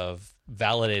purpose of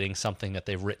validating something that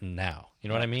they've written now. You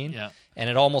know what I mean? Yeah. And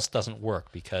it almost doesn't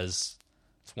work because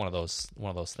it's one of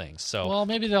those things. So well,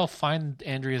 maybe they'll find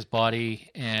Andrea's body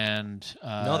and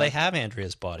no, they have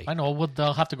Andrea's body. I know. Well,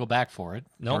 they'll have to go back for it.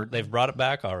 No, they've brought it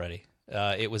back already.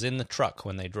 It was in the truck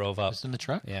when they drove up. It was in the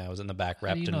truck? Yeah, it was in the back.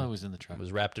 How do you know it was in the truck? It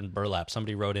was wrapped in burlap.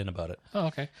 Somebody wrote in about it. Oh,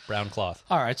 okay. Brown cloth.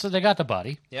 All right, so they got the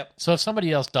body. Yep. So if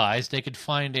somebody else dies, they could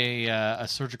find a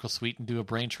surgical suite and do a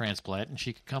brain transplant, and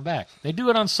she could come back. They do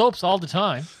it on soaps all the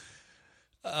time.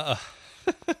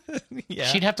 Yeah.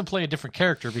 She'd have to play a different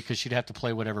character because she'd have to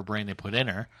play whatever brain they put in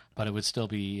her, but it would still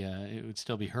be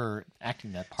her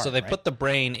acting that part. So they right? put the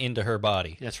brain into her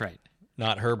body. That's right.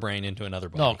 Not her brain into another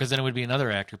body. No, because then it would be another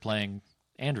actor playing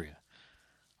Andrea.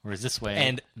 Whereas this way,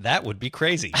 and that would be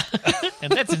crazy.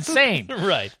 and that's insane,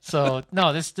 right? So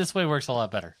no, this way works a lot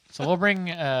better. So we'll bring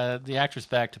the actress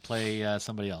back to play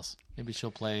somebody else. Maybe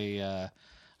she'll play. I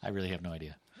really have no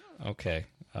idea. Okay.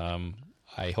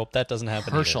 I hope that doesn't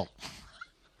happen. Herschel. Either.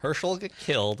 Herschel will get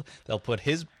killed. They'll put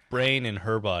his brain in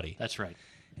her body. That's right.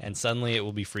 And suddenly it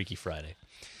will be Freaky Friday.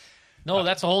 No,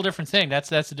 that's a whole different thing.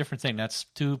 That's a different thing. That's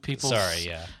two people's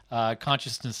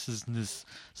consciousnesses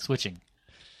switching.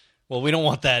 Well, we don't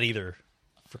want that either,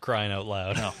 for crying out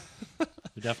loud. No,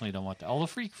 we definitely don't want that. Although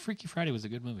Freaky Friday was a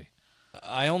good movie.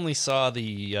 I only saw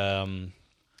the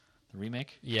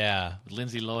remake. Yeah, with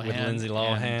Lindsay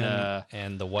Lohan,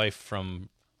 and the wife from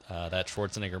that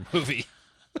Schwarzenegger movie.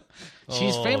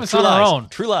 She's famous on her own.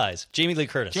 True Lies. Jamie Lee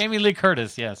Curtis. Jamie Lee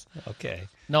Curtis, yes. Okay.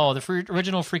 No, the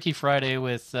original Freaky Friday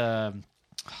with...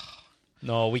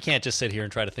 No, we can't just sit here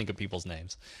and try to think of people's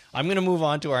names. I'm going to move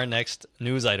on to our next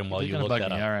news item while you look that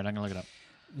up. All right, I'm going to look it up.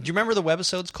 Do you remember the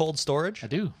webisodes Cold Storage? I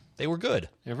do. They were good.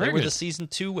 They were the Season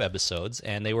 2 webisodes,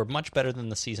 and they were much better than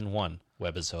the Season 1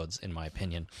 webisodes, in my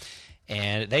opinion.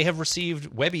 And they have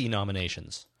received Webby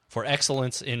nominations for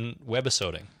excellence in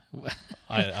webisoding.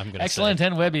 I'm going to Excellent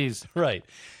 10 Webbies. Right.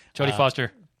 Jodie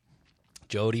Foster.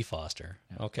 Jodie Foster.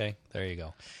 Okay, there you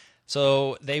go.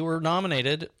 So they were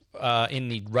nominated in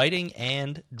the writing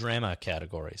and drama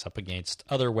categories up against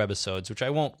other webisodes, which I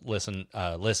won't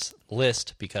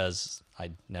list because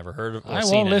I'd never heard of or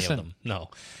seen any of them. No.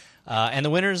 And the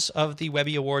winners of the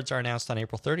Webby Awards are announced on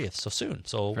April 30th, so soon.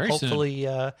 So hopefully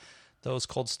those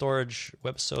Cold Storage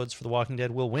webisodes for The Walking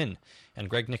Dead will win. And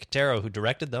Greg Nicotero, who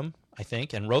directed them, I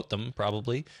think, and wrote them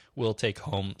probably will take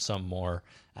home some more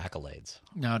accolades.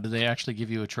 Now, do they actually give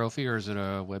you a trophy, or is it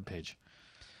a web page?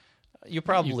 You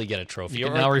probably get a trophy. You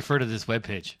can now refer to this web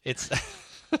page. It's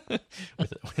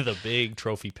with a big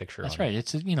trophy picture. That's on right.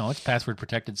 it. It's password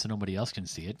protected, so nobody else can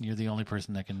see it, and you're the only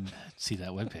person that can see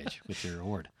that web page with your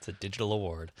award. It's a digital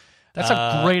award. That's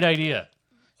a great idea.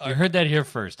 You heard that here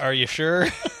first. Are you sure?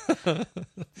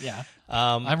 Yeah.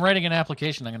 I'm writing an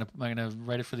application. I'm gonna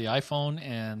write it for the iPhone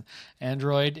and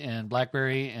Android and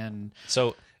BlackBerry and.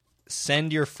 So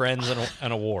send your friends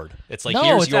an award. It's like, no,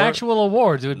 here's it's your actual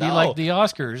awards. It would be No. like the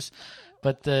Oscars,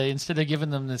 but instead of giving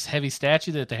them this heavy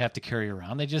statue that they have to carry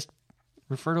around, they just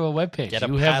refer to a web page. Get a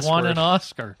You have won password. an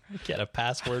Oscar. Get a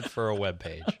password for a web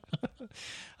page.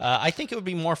 I think it would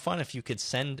be more fun if you could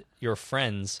send your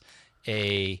friends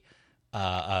an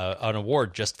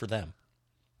award just for them.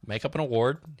 Make up an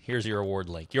award. Here's your award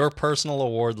link. Your personal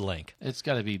award link. It's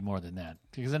got to be more than that,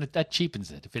 because then that cheapens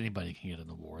it. If anybody can get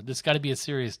an award, this got to be a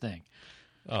serious thing.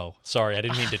 Oh, sorry. I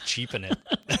didn't mean to cheapen it.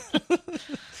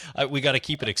 We got to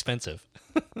keep it expensive.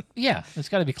 Yeah, it's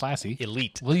got to be classy.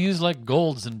 Elite. We'll use like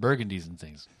golds and burgundies and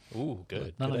things. Ooh,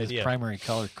 good. None Good of this idea. primary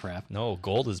color crap. No,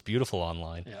 gold is beautiful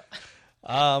online.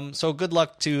 Yeah. So good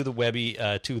luck to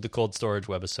the Cold Storage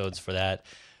webisodes for that.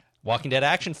 Walking Dead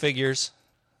action figures.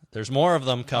 There's more of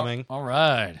them coming. All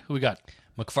right. Who we got?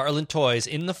 McFarlane Toys.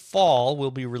 In the fall, we'll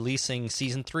be releasing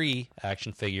Season 3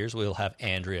 action figures. We'll have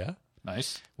Andrea.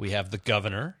 Nice. We have the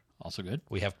Governor. Also good.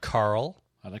 We have Carl.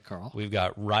 I like Carl. We've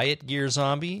got Riot Gear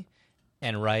Zombie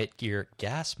and Riot Gear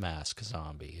Gas Mask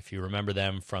Zombie, if you remember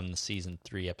them from the Season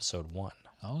 3, Episode 1.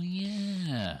 Oh,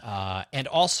 yeah. And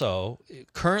also,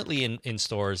 currently in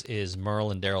stores is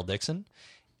Merle and Daryl Dixon.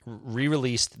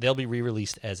 They'll be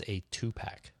re-released as a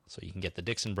 2-pack, so you can get the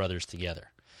Dixon brothers together.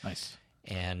 Nice.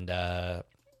 And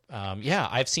yeah,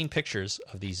 I've seen pictures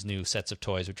of these new sets of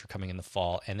toys which are coming in the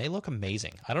fall, and they look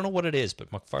amazing. I don't know what it is,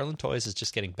 but McFarlane Toys is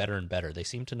just getting better and better. They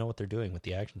seem to know what they're doing with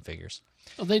the action figures.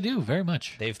 Well, they do very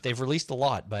much. They've released a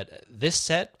lot, but this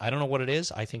set, I don't know what it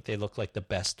is. I think they look like the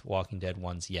best Walking Dead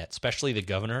ones yet, especially the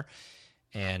Governor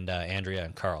and Andrea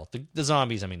and Carl. The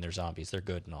zombies, I mean, they're zombies. They're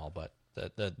good and all, but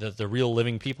the real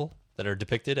living people that are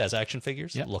depicted as action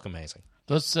figures look amazing.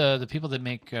 Those the people that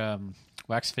make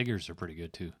wax figures are pretty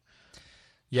good too.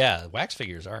 Yeah, wax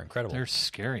figures are incredible. They're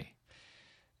scary.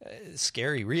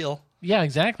 Scary, real. Yeah,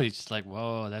 exactly. It's just like,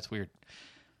 whoa, that's weird.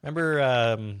 Remember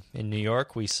in New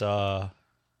York we saw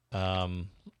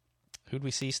who'd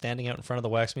we see standing out in front of the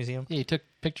wax museum? Yeah, he took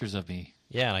pictures of me.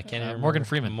 Yeah, and I can't even remember. Morgan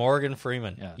Freeman. Morgan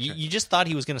Freeman. Yeah, you, sure. you just thought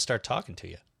he was going to start talking to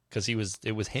you because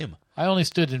it was him. I only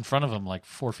stood in front of him, like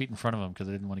 4 feet in front of him, because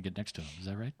I didn't want to get next to him. Is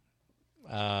that right?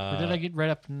 Or did I get right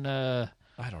up in...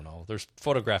 I don't know. There's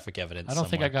photographic evidence. I don't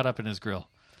think I got up in his grill.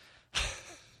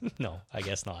 No, I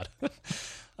guess not.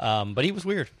 But he was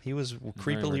weird. He was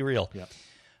creepily real.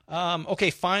 Yeah. Okay,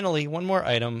 finally, one more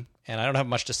item, and I don't have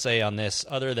much to say on this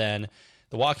other than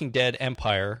the Walking Dead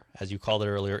Empire, as you called it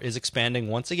earlier, is expanding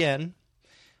once again,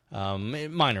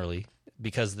 minorly,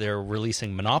 because they're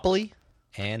releasing Monopoly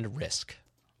and Risk.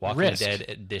 Walking Dead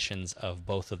editions of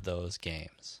both of those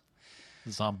games.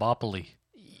 Zombopoly.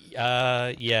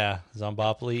 Yeah,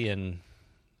 Zombopoly and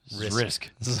Risk.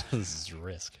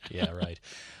 Risk. Yeah, right.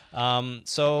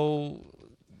 So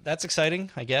that's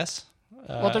exciting, I guess.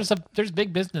 Well, there's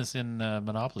big business in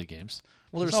Monopoly games.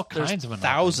 Well, there's all kinds of Monopolies.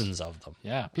 thousands of them.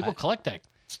 Yeah, people collect that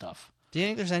stuff. Do you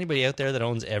think there's anybody out there that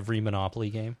owns every Monopoly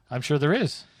game? I'm sure there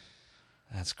is.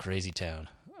 That's crazy town.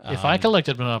 If I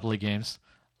collected Monopoly games,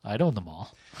 I'd own them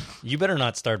all. You better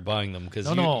not start buying them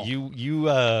because No.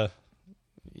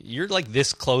 you're like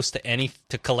this close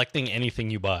to collecting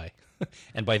anything you buy.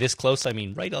 And by this close, I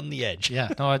mean right on the edge. Yeah,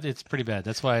 no, it's pretty bad.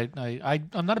 That's why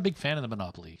I'm not a big fan of the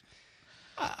Monopoly.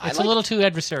 It's like a little too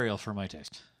adversarial for my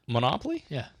taste. Monopoly?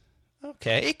 Yeah.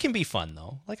 Okay, it can be fun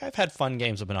though. Like I've had fun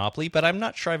games of Monopoly, but I'm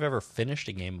not sure I've ever finished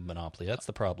a game of Monopoly. That's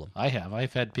the problem. I have.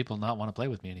 I've had people not want to play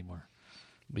with me anymore.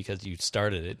 Because you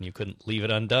started it and you couldn't leave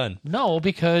it undone. No,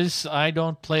 because I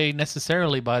don't play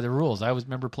necessarily by the rules. I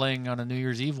remember playing on a New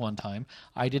Year's Eve one time.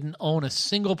 I didn't own a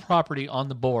single property on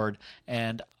the board,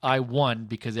 and I won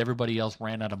because everybody else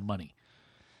ran out of money.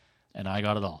 And I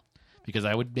got it all. Because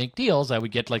I would make deals. I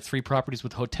would get like 3 properties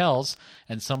with hotels,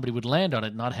 and somebody would land on it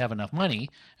and not have enough money,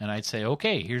 and I'd say,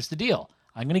 okay, here's the deal.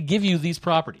 I'm going to give you these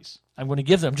properties. I'm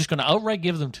just going to outright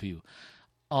give them to you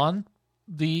on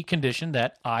the condition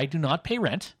that I do not pay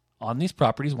rent on these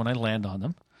properties when I land on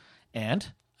them, and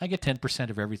I get 10%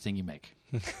 of everything you make.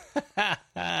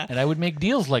 And I would make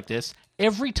deals like this.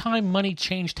 Every time money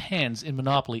changed hands in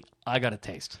Monopoly, I got a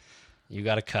taste. You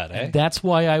got to cut, eh? And that's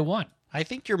why I won. I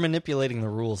think you're manipulating the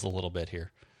rules a little bit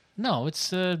here. No,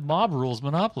 it's mob rules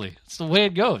Monopoly. It's the way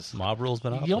it goes. Mob rules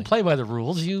Monopoly. You don't play by the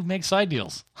rules. You make side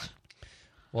deals.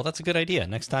 Well, that's a good idea.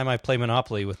 Next time I play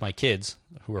Monopoly with my kids,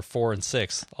 who are 4 and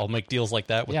 6, I'll make deals like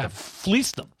that with them.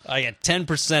 Fleece them. I get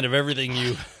 10% of everything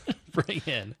you bring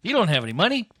in. You don't have any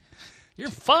money. You're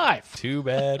 5. Too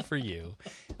bad for you.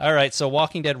 All right, so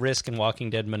Walking Dead Risk and Walking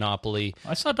Dead Monopoly.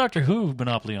 I saw Doctor Who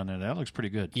Monopoly on there. That looks pretty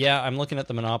good. Yeah, I'm looking at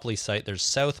the Monopoly site. There's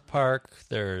South Park,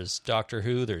 there's Doctor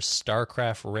Who, there's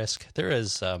StarCraft Risk. There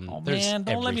is there's Man,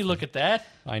 don't let me everything. look at that.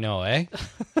 I know, eh?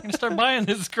 I'm going to start buying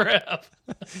this crap.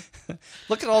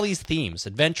 Look at all these themes.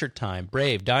 Adventure Time,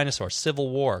 Brave, Dinosaur, Civil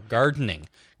War, Gardening,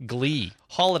 Glee,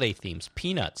 holiday themes,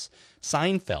 Peanuts,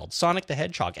 Seinfeld, Sonic the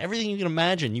Hedgehog. Everything you can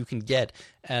imagine you can get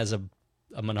as a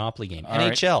Monopoly game. All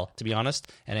right. NHL, to be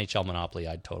honest, NHL Monopoly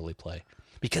I'd totally play.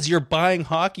 Because you're buying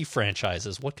hockey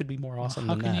franchises. What could be more awesome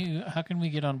than that? How can we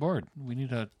get on board? We need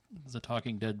the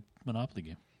Talking Dead Monopoly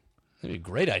game. That'd be a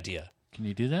great idea. Can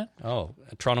you do that? Oh,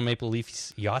 Toronto Maple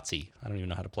Leafs Yahtzee. I don't even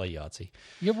know how to play Yahtzee.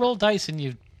 You roll dice and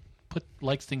you put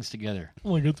things together.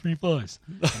 Oh, I got 3 5s.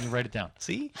 And you write it down.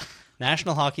 See?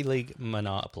 National Hockey League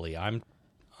Monopoly. I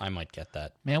might get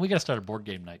that. Man, we got to start a board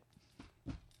game night.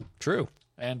 True.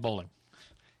 And bowling.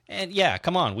 And yeah,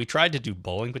 come on. We tried to do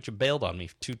bowling, but you bailed on me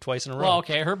twice in a row. Well,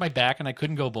 okay, I hurt my back and I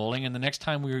couldn't go bowling. And the next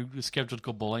time we were scheduled to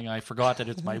go bowling, I forgot that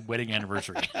it's my wedding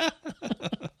anniversary.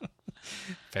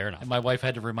 Fair enough. And my wife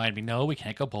had to remind me, no, we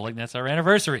can't go bowling. That's our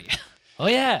anniversary. Oh,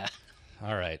 yeah.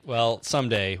 All right. Well,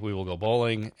 someday we will go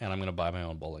bowling, and I'm going to buy my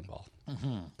own bowling ball.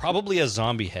 Mm-hmm. Probably a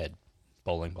zombie head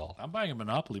bowling ball. I'm buying a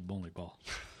Monopoly bowling ball.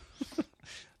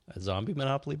 A zombie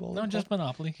Monopoly bowling ball? No, just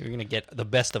Monopoly. You're going to get the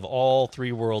best of all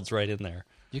 3 worlds right in there.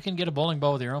 You can get a bowling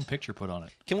ball with your own picture put on it.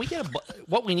 Can we get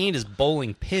what we need is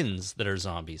bowling pins that are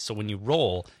zombies. So when you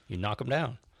roll, you knock them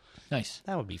down. Nice.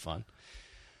 That would be fun.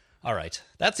 All right.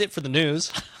 That's it for the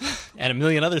news and a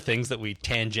million other things that we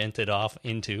tangented off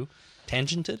into.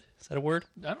 Tangented? Is that a word?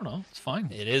 I don't know. It's fine.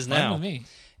 It is Fine now. with me.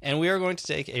 And we are going to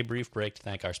take a brief break to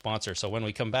thank our sponsor. So when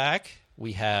we come back,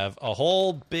 we have a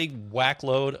whole big whack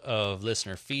load of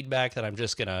listener feedback that I'm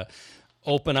just going to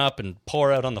open up and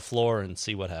pour out on the floor and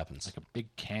see what happens. Like a big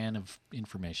can of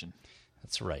information.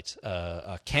 That's right.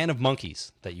 A can of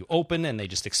monkeys that you open and they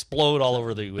just explode all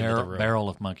over the room. Barrel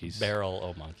of monkeys. Barrel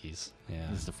of monkeys. Yeah.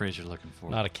 This is the phrase you're looking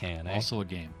for. Not a can, eh? Also a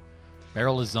game.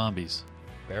 Barrel is zombies.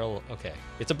 Barrel, okay.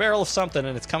 It's a barrel of something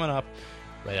and it's coming up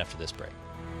right after this break.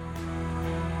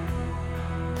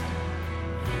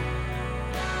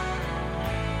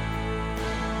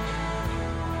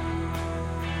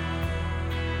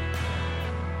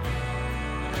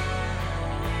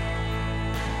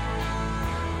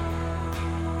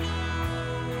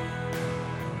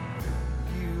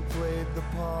 The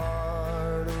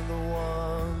part of the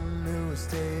one who was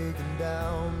taken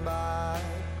down by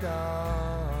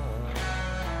dogs.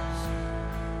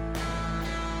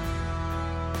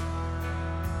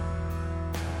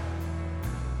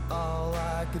 All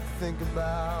I could think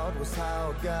about was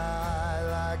how a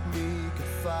guy like me could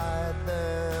fight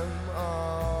them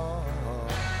all.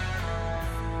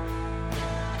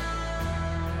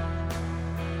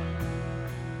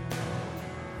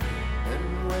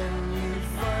 And when you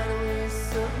finally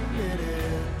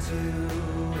submitted to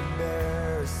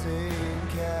embarrassing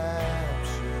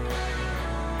capture.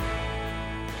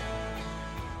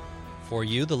 For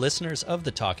you, the listeners of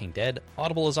The Talking Dead,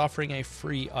 Audible is offering a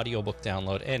free audiobook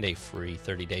download and a free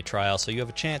 30-day trial, so you have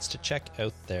a chance to check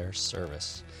out their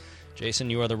service. Jason,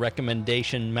 you are the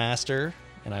recommendation master,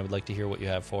 and I would like to hear what you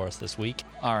have for us this week.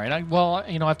 All right.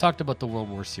 I've talked about the World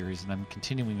War series, and I'm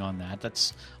continuing on that.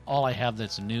 That's all I have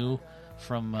that's new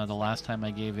from the last time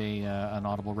I gave an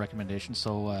Audible recommendation.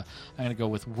 So I'm going to go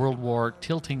with World War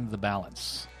Tilting the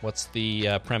Balance. What's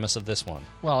the premise of this one?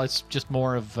 Well, it's just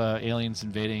more of aliens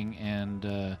invading,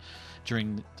 and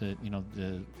during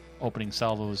the opening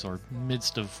salvos or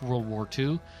midst of World War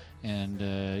II, and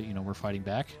we're fighting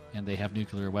back, and they have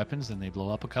nuclear weapons, and they blow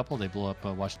up a couple. They blow up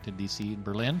Washington D.C. and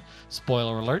Berlin.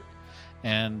 Spoiler alert!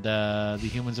 And the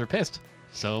humans are pissed,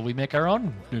 so we make our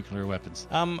own nuclear weapons.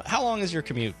 How long is your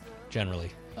commute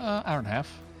generally? Hour and a half,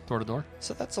 door to door.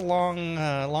 So that's a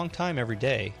long time every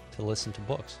day to listen to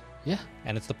books. Yeah,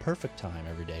 And it's the perfect time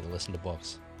every day to listen to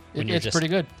books. it's pretty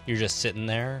good. You're just sitting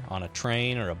there on a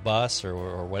train or a bus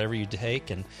or whatever you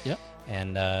take, and Yep.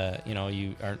 and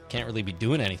you can't really be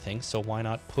doing anything. So why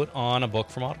not put on a book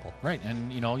from Audible? Right,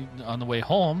 and on the way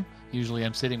home, usually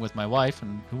I'm sitting with my wife,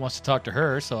 and who wants to talk to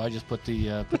her? So I just put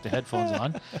the headphones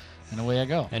on, and away I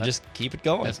go. And just keep it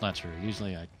going. That's not true.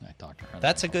 Usually I talk to her.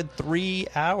 That's a good 3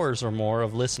 hours or more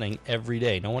of listening every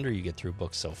day. No wonder you get through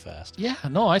books so fast. Yeah,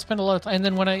 no, I spend a lot of time. And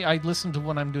then when I listen to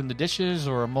when I'm doing the dishes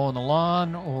or mowing the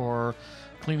lawn or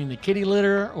cleaning the kitty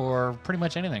litter or pretty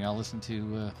much anything, I'll listen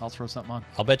to, I'll throw something on.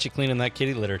 I'll bet you cleaning that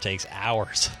kitty litter takes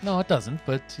hours. No, it doesn't,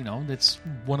 but, it's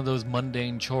one of those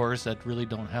mundane chores that really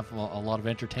don't have a lot of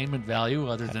entertainment value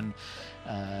other than,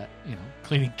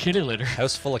 cleaning kitty litter.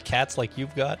 House full of cats like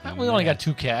you've got? We only got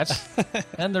 2 cats,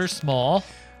 and they're small.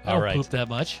 I don't poop that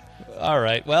much. All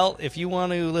right. Well, if you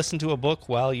want to listen to a book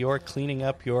while you're cleaning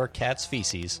up your cat's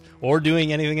feces, or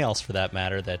doing anything else for that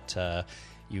matter that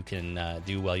you can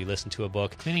do while you listen to a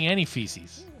book. Cleaning any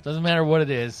feces. Doesn't matter what it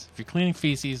is. If you're cleaning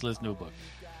feces, listen to a book.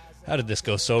 How did this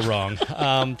go so wrong?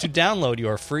 To download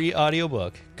your free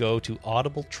audiobook, go to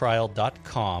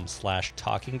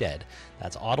audibletrial.com/talkingdead.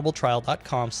 That's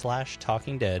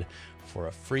audibletrial.com/talkingdead for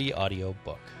a free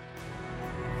audiobook.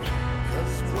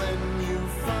 'Cause when you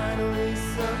finally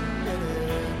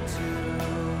submitted to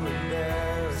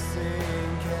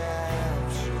embarrassing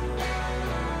caption,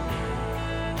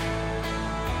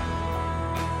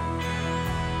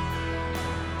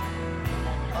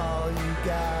 all you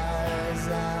guys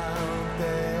out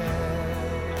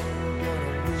there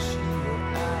gonna wish you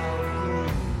were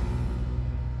out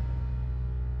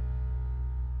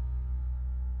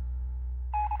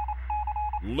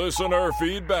here. Listener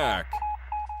feedback.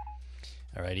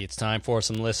 Alrighty, it's time for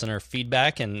some listener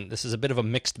feedback, and this is a bit of a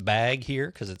mixed bag here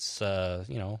because it's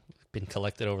been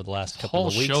collected over the last couple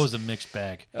of weeks. The whole show's a mixed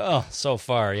bag. Oh, so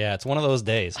far, yeah, it's one of those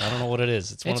days. I don't know what it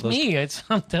is. It's one of those. Me.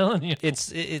 I'm telling you.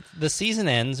 The season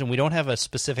ends, and we don't have a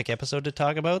specific episode to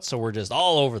talk about, so we're just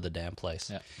all over the damn place.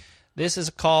 Yeah. This is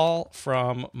a call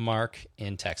from Mark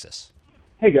in Texas.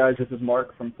 Hey guys, this is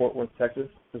Mark from Fort Worth, Texas.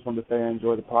 Just wanted to say I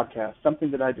enjoy the podcast.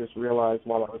 Something that I just realized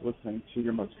while I was listening to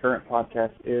your most current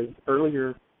podcast is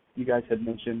earlier you guys had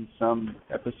mentioned some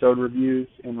episode reviews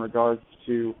in regards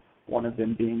to one of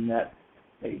them being that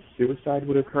a suicide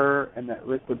would occur and that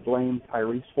Rick would blame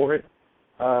Tyrese for it.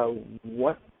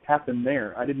 What happened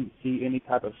there? I didn't see any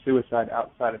type of suicide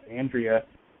outside of Andrea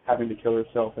having to kill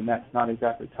herself, and that's not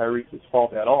exactly Tyrese's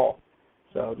fault at all.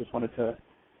 So just wanted to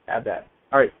add that.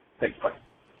 All right, thanks, bye.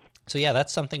 So yeah,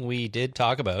 that's something we did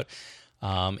talk about.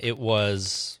 It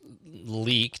was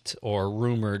leaked or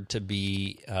rumored to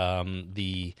be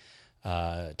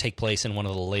take place in one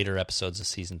of the later episodes of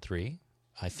season 3.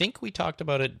 I think we talked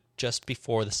about it just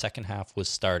before the second half was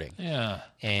starting. Yeah.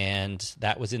 And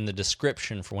that was in the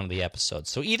description for one of the episodes.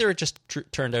 So either it just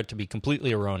turned out to be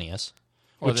completely erroneous,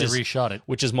 or they reshot it,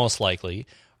 which is most likely,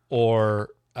 or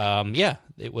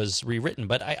it was rewritten.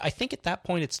 But I think at that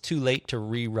point it's too late to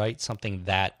rewrite something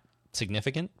that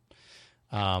significant.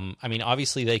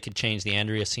 Obviously they could change the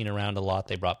Andrea scene around a lot.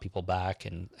 They brought people back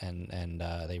and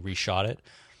they reshot it,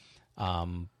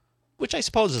 which I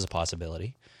suppose is a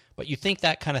possibility. But you think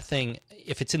that kind of thing,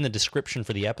 if it's in the description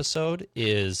for the episode,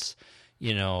 is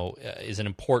an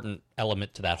important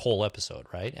element to that whole episode,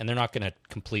 right? And they're not going to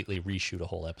completely reshoot a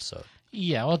whole episode.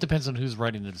 Yeah, well, it depends on who's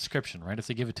writing the description, right? If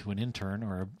they give it to an intern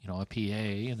or a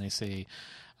PA, and they say,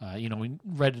 we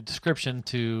read a description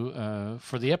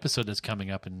for the episode that's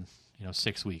coming up in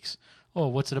 6 weeks. Oh,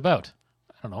 what's it about?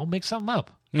 I don't know. Make something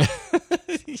up. Yeah,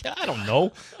 I don't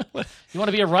know. You want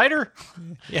to be a writer?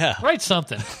 Yeah, write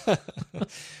something.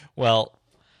 Well,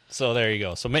 so there you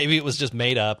go. So maybe it was just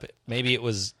made up. Maybe it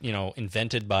was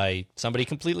invented by somebody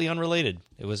completely unrelated.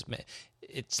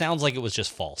 It sounds like it was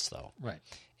just false though. Right.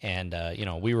 And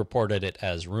we reported it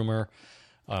as rumor.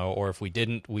 Or if we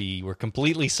didn't, we were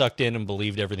completely sucked in and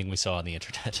believed everything we saw on the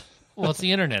internet. Well, it's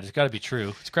the internet. It's got to be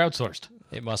true. It's crowdsourced.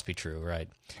 It must be true, right?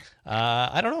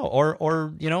 I don't know.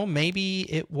 Or maybe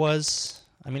it was.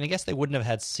 I guess they wouldn't have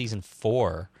had season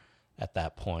 4 at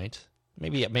that point.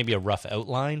 Maybe a rough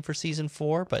outline for season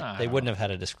 4, but they wouldn't have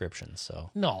had a description.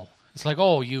 So no, it's like,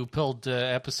 you pulled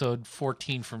episode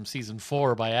 14 from season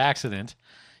 4 by accident.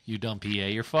 You dumb PA,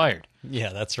 you're fired. Yeah,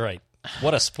 that's right.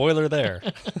 What a spoiler there.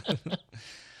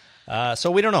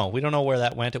 So we don't know. We don't know where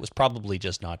that went. It was probably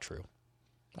just not true.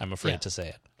 I'm afraid to say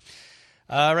it.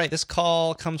 All right, this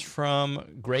call comes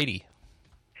from Grady.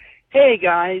 Hey,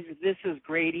 guys. This is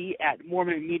Grady at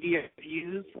Mormon Media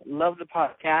Reviews. Love the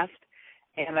podcast.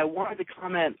 And I wanted to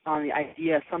comment on the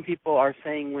idea some people are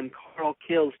saying when Carl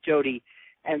kills Jody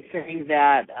and saying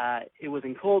that it was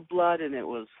in cold blood and it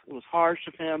was harsh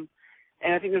of him.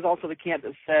 And I think there's also the camp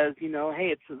that says,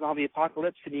 hey, it's a zombie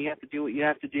apocalypse and you have to do what you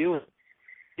have to do. And,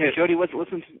 Jody wasn't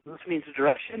listening to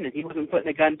direction and he wasn't putting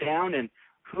a gun down, and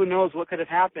who knows what could have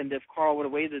happened if Carl would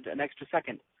have waited an extra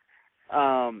second.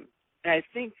 And I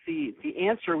think the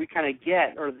answer we kind of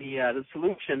get, or the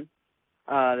solution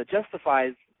that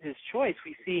justifies his choice.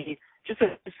 We see just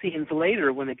a few scenes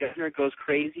later when the governor goes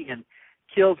crazy and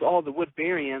kills all the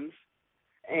Woodburyans.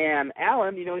 And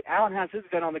Alan has his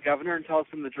gun on the governor and tells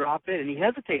him to drop it, and he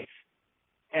hesitates.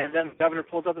 And then the governor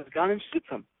pulls up his gun and shoots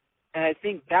him. And I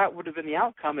think that would have been the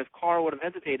outcome if Carl would have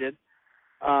hesitated.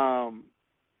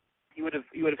 He would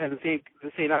have had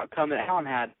the same outcome that Alan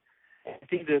had. I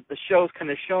think the show's kind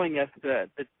of showing us the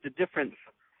difference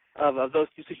of those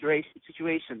two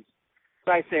situations.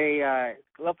 So I say,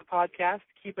 love the podcast.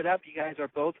 Keep it up. You guys are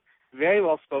both very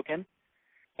well spoken,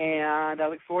 and I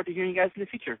look forward to hearing you guys in the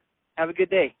future. Have a good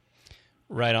day.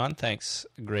 Right on. Thanks,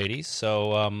 Grady.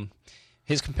 So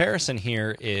his comparison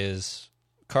here is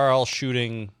Carl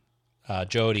shooting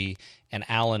Jody and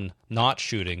Alan not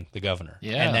shooting the governor,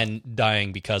 and then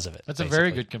dying because of it. That's basically a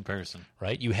very good comparison,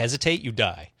 right? You hesitate, you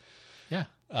die. Yeah.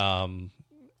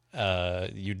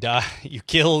 You die, you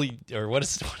kill, or what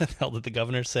the hell did the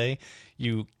governor say?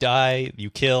 You die, you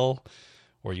kill,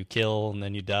 or you kill and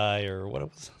then you die, or what it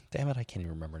was? Damn it, I can't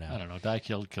even remember now. I don't know. Die,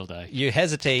 kill, die. You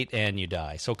hesitate and you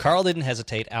die. So Carl didn't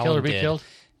hesitate. Alan kill or be did. Killed?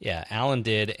 Yeah, Alan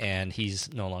did, and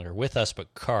he's no longer with us,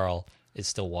 but Carl is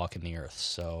still walking the earth.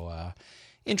 So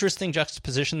interesting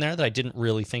juxtaposition there that I didn't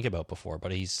really think about before, but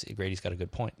Grady's got a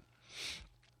good point.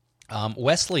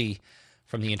 Wesley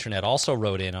from the internet also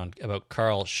wrote in about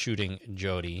Carl shooting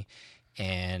Jody,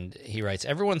 and he writes,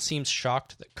 everyone seems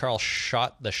shocked that Carl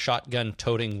shot the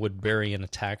shotgun-toting Woodburyan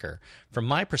attacker. From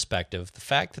my perspective, the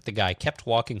fact that the guy kept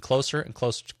walking closer and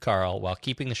closer to Carl while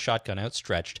keeping the shotgun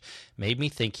outstretched made me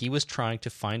think he was trying to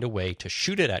find a way to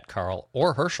shoot it at Carl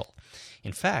or Herschel.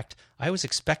 In fact, I was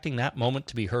expecting that moment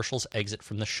to be Herschel's exit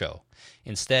from the show.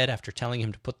 Instead, after telling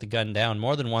him to put the gun down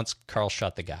more than once, Carl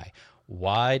shot the guy.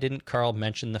 Why didn't Carl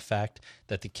mention the fact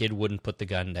that the kid wouldn't put the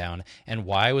gun down, and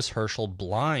why was Herschel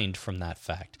blind from that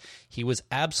fact? He was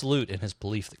absolute in his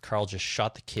belief that Carl just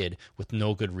shot the kid with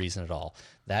no good reason at all.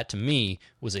 That, to me,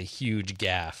 was a huge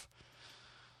gaffe.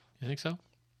 You think so?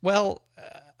 Well,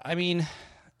 I mean,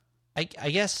 I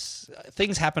guess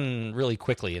things happen really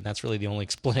quickly, and that's really the only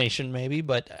explanation, maybe,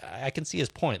 but I can see his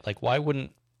point. Like, why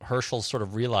wouldn't Herschel sort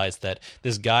of realize that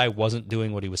this guy wasn't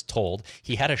doing what he was told?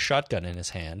 He had a shotgun in his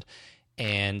hand,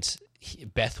 and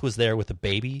Beth was there with a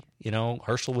baby,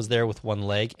 Herschel was there with one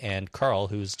leg, and Carl,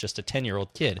 who's just a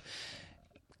 10-year-old kid,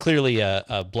 clearly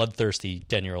a bloodthirsty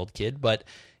 10-year-old kid, but,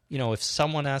 if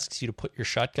someone asks you to put your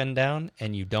shotgun down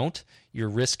and you don't, you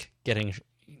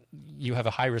have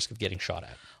a high risk of getting shot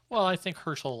at. Well, I think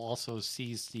Herschel also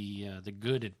sees the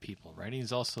good in people, right?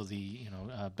 He's also the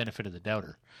benefit of the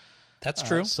doubter. That's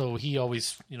true. So he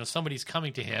always, somebody's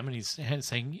coming to him and he's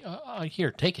saying, "Here,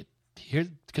 take it." Here,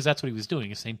 because that's what he was doing.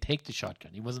 He's saying, "Take the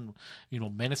shotgun." He wasn't,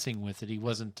 menacing with it. He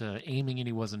wasn't aiming it.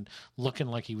 He wasn't looking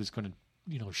like he was going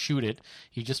to, shoot it.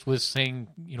 He just was saying,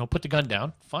 "Put the gun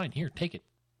down. Fine, here, take it,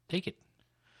 take it."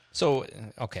 So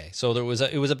so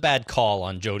it was a bad call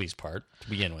on Jody's part to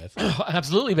begin with.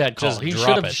 Absolutely bad call. Just he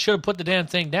should have put the damn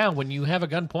thing down. When you have a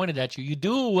gun pointed at you, you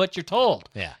do what you're told.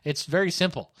 Yeah, it's very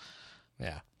simple.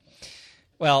 Yeah.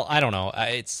 Well, I don't know.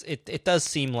 It does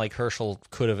seem like Herschel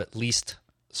could have at least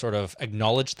sort of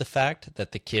acknowledged the fact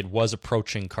that the kid was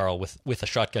approaching Carl with a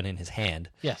shotgun in his hand.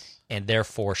 Yes. And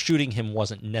therefore shooting him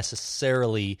wasn't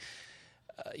necessarily,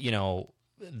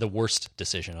 the worst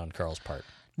decision on Carl's part.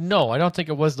 No, I don't think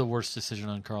it was the worst decision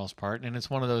on Carl's part. And it's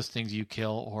one of those things, you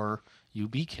kill or you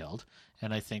be killed.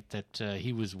 And I think that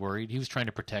he was worried. He was trying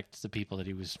to protect the people that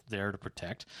he was there to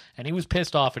protect. And he was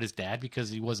pissed off at his dad because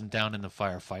he wasn't down in the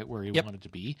firefight where he wanted to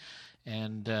be.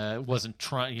 And wasn't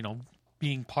trying,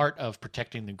 being part of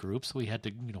protecting the group. So he had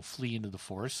to, flee into the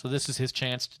forest. So this is his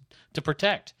chance to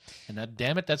protect. And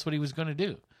that's what he was going to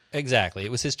do. Exactly.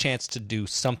 It was his chance to do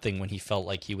something when he felt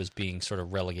like he was being sort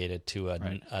of relegated to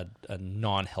a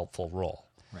non-helpful role.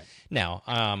 Right. Now,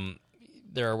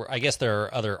 there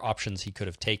are other options he could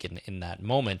have taken in that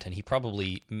moment, and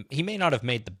he may not have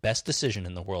made the best decision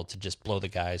in the world to just blow the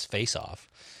guy's face off,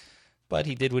 but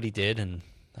he did what he did, and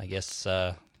I guess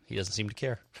he doesn't seem to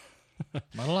care.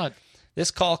 Not a lot. This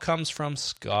call comes from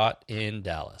Scott in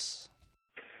Dallas.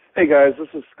 Hey guys, this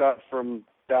is Scott from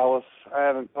Dallas. I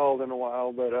haven't called in a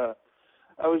while, but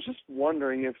I was just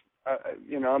wondering if,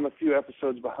 I'm a few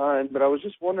episodes behind, but I was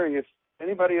just wondering if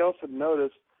anybody else had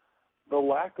noticed the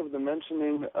lack of the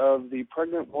mentioning of the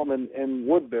pregnant woman in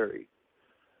Woodbury.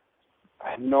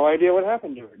 I have no idea what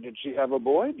happened to her. Did she have a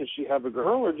boy? Did she have a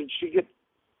girl? Or did she get,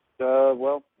 I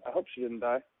hope she didn't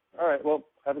die. All right, well,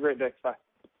 have a great day. Bye.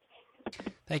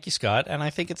 Thank you, Scott. And I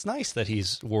think it's nice that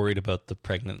he's worried about the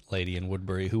pregnant lady in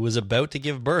Woodbury who was about to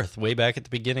give birth way back at the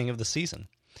beginning of the season.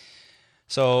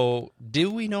 So, do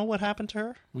we know what happened to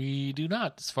her? We do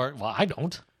not. I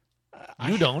don't.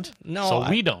 You don't. No, so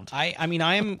we don't. I mean,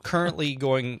 I am currently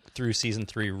going through season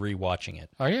 3, rewatching it.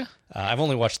 Are you? I've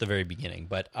only watched the very beginning,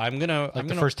 but I'm gonna.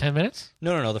 The first 10 minutes?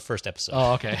 No, the first episode.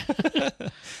 Oh, okay.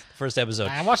 First episode.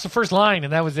 I watched the first line,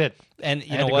 and that was it. And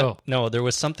you know had to what? go. No, there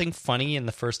was something funny in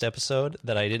the first episode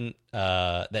that I didn't.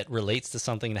 That relates to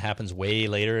something that happens way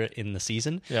later in the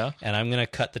season. Yeah. And I'm gonna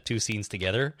cut the two scenes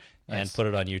together and put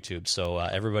it on YouTube. So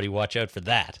everybody, watch out for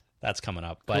that. That's coming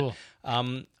up. But Cool.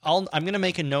 I'm going to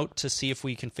make a note to see if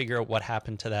we can figure out what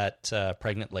happened to that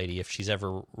pregnant lady, if she's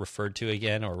ever referred to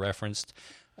again or referenced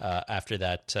after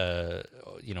that,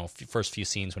 first few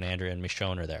scenes when Andrea and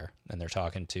Michonne are there and they're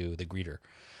talking to the greeter.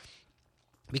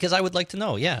 Because I would like to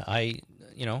know. Yeah, I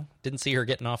didn't see her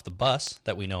getting off the bus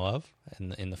that we know of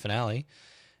in the finale,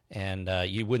 and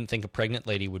you wouldn't think a pregnant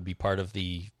lady would be part of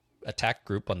the attack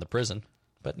group on the prison,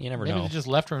 but you never Maybe know. they just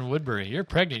left her in Woodbury. You're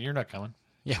pregnant. You're not coming.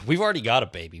 Yeah, we've already got a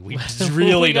baby. We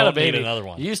really We got don't a baby. need another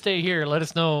one. You stay here. Let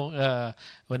us know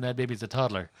when that baby's a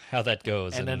toddler, How that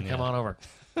goes. and then come on over.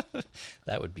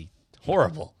 That would be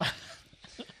horrible.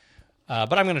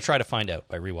 But I'm going to try to find out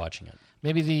by rewatching it.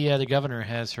 Maybe the governor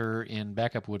has her in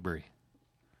backup Woodbury.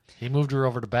 He moved her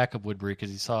over to backup Woodbury because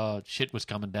he saw shit was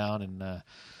coming down and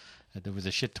there was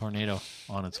a shit tornado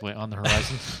on its way on the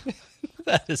horizon.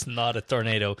 That is not a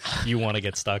tornado you want to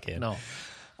get stuck in. No.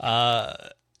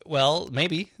 Well,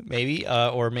 maybe,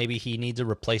 or maybe he needs a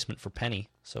replacement for Penny,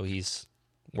 so he's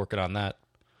working on that.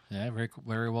 Yeah, very,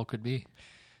 very well could be.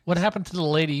 What happened to the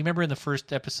lady? You remember in the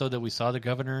first episode that we saw the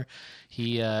governor,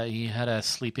 he had a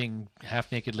sleeping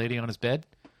half-naked lady on his bed?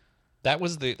 That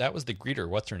was the greeter.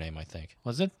 What's her name? I think.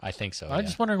 Was it? I think so. I'm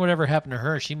just wondering whatever happened to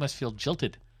her. She must feel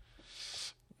jilted.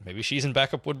 Maybe she's in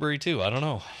backup Woodbury too. I don't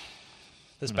know.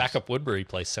 This backup Woodbury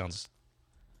place sounds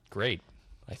great.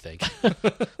 I think.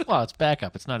 Well, it's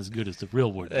backup. It's not as good as the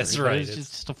real Woodbury. That's but right. It's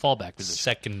just a fallback position.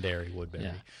 Secondary Woodbury.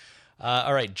 Yeah.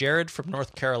 All right. Jared from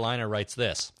North Carolina writes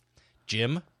this: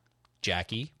 Jim,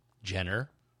 Jackie,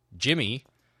 Jenner, Jimmy,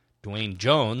 Dwayne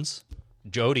Jones,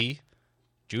 Jody,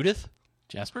 Judith.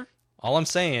 Jasper? All I'm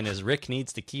saying is Rick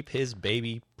needs to keep his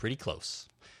baby pretty close.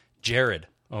 Jared,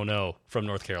 oh no, from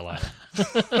North Carolina.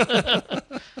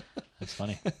 That's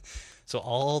funny. So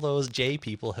all those J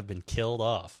people have been killed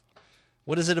off.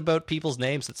 What is it about people's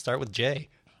names that start with J?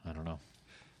 I don't know.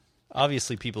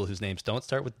 Obviously, people whose names don't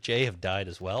start with J have died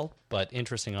as well, but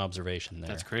interesting observation there.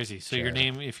 That's crazy. So Jared.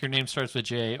 if your name starts with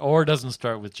J or doesn't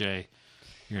start with J,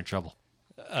 you're in trouble.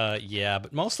 Yeah,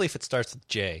 but mostly if it starts with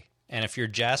J. And if you're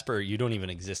Jasper, you don't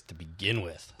even exist to begin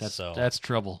with. That's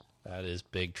trouble. That is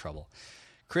big trouble.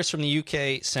 Chris from the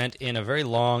UK sent in a very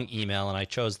long email, and I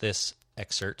chose this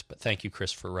excerpt, but thank you,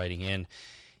 Chris, for writing in.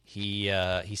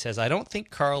 He says, I don't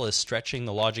think Carl is stretching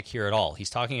the logic here at all. He's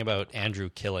talking about Andrew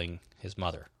killing his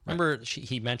mother. Remember,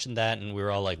 he mentioned that, and we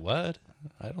were all like, what?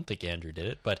 I don't think Andrew did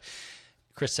it. But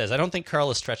Chris says, I don't think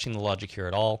Carl is stretching the logic here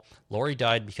at all. Lori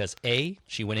died because A,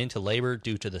 she went into labor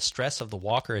due to the stress of the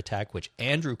Walker attack, which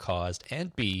Andrew caused,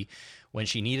 and B, when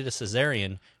she needed a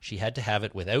cesarean, she had to have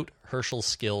it without Herschel's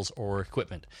skills or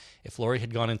equipment. If Lori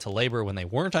had gone into labor when they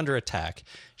weren't under attack,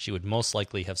 she would most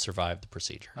likely have survived the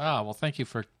procedure. Ah, well, thank you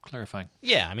for clarifying.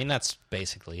 Yeah, I mean, that's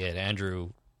basically it. Andrew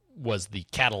was the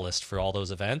catalyst for all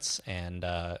those events, and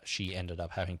she ended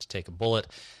up having to take a bullet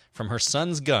from her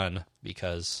son's gun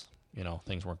because,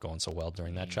 things weren't going so well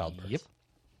during that childbirth.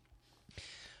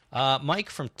 Yep. Mike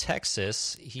from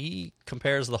Texas, he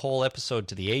compares the whole episode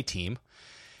to the A-Team,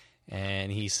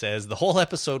 and he says, the whole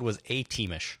episode was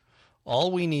A-Teamish.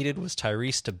 All we needed was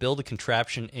Tyrese to build a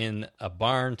contraption in a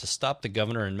barn to stop the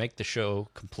governor and make the show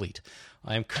complete.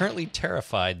 I am currently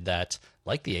terrified that,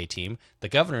 like the A-Team, the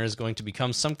governor is going to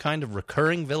become some kind of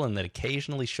recurring villain that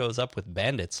occasionally shows up with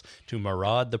bandits to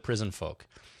maraud the prison folk.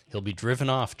 He'll be driven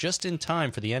off just in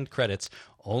time for the end credits,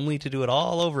 only to do it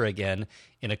all over again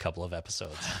in a couple of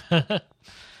episodes.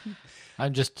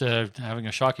 I'm just having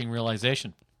a shocking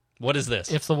realization. What is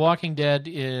this? If The Walking Dead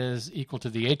is equal to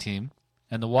the A-Team,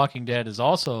 and The Walking Dead is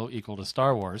also equal to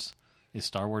Star Wars, is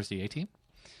Star Wars the A-Team?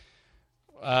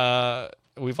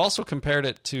 We've also compared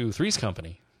it to Three's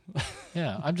Company.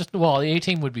 Yeah, the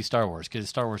A-Team would be Star Wars, because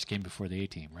Star Wars came before the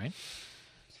A-Team, right?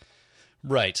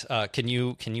 Right. Can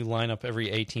you line up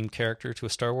every A-Team character to a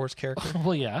Star Wars character?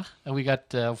 Well, yeah. And we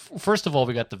got, first of all,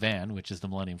 we got the van, which is the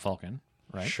Millennium Falcon,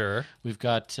 right? Sure. We've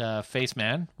got Face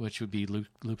Man, which would be Luke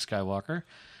Skywalker.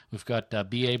 We've got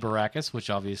B.A. Baracus, which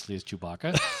obviously is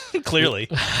Chewbacca. Clearly.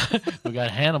 We've got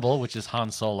Hannibal, which is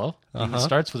Han Solo. He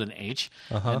starts with an H.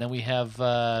 And then we have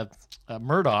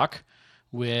Murdoch,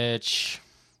 which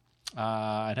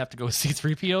I'd have to go with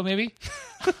C-3PO, maybe?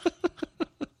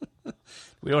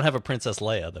 We don't have a Princess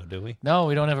Leia, though, do we? No,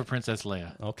 we don't have a Princess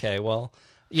Leia. Okay, well,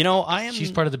 You know, I am.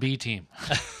 She's part of the B team.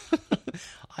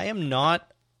 I am not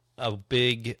a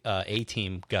big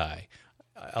A-Team guy.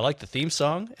 I like the theme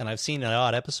song, and I've seen an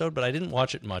odd episode, but I didn't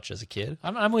watch it much as a kid.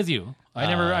 I'm with you. I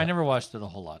never watched it a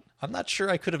whole lot. I'm not sure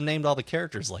I could have named all the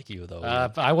characters like you, though.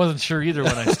 I wasn't sure either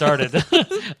when I started.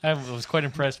 I was quite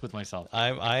impressed with myself.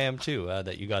 I am too,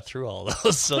 that you got through all of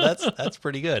those, so that's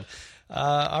pretty good.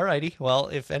 All righty. Well,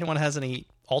 if anyone has any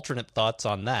alternate thoughts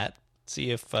on that, see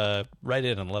if write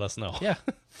in and let us know. Yeah.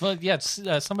 Well, yeah.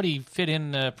 Somebody fit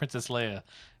in Princess Leia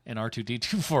and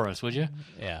R2-D2 for us, would you?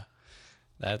 Yeah.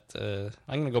 That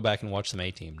I'm going to go back and watch some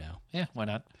A-Team now. Yeah, why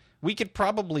not? We could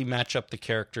probably match up the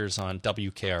characters on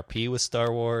WKRP with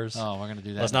Star Wars. Oh, we're going to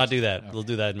do that. Let's not do that. Okay. We'll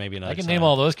do that maybe another time. I can name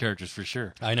all those characters for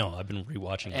sure. I know. I've been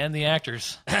rewatching and the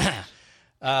actors.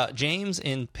 James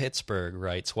in Pittsburgh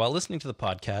writes, while listening to the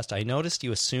podcast, I noticed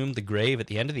you assumed the grave at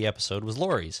the end of the episode was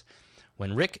Laurie's.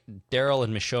 When Rick, Daryl,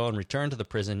 and Michonne return to the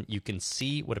prison, you can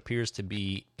see what appears to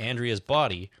be Andrea's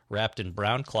body wrapped in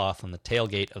brown cloth on the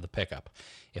tailgate of the pickup.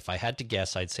 If I had to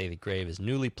guess, I'd say the grave is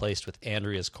newly placed with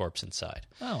Andrea's corpse inside.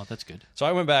 Oh, that's good. So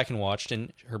I went back and watched,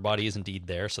 and her body is indeed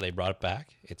there, so they brought it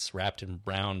back. It's wrapped in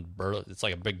brown it's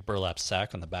like a big burlap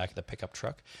sack on the back of the pickup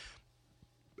truck.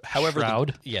 However,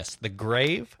 Shroud? The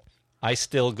grave, I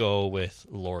still go with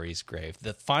Laurie's grave.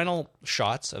 The final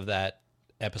shots of that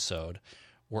episode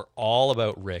were all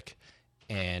about Rick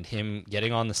and him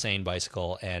getting on the Sane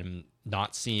bicycle and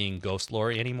not seeing Ghost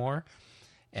Laurie anymore.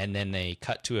 And then they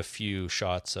cut to a few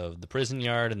shots of the prison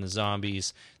yard and the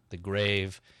zombies, the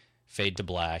grave, fade to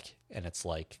black, and it's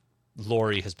like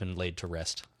Laurie has been laid to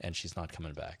rest and she's not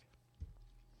coming back.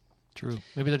 True.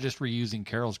 Maybe they're just reusing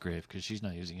Carol's grave because she's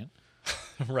not using it.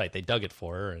 Right. They dug it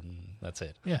for her and that's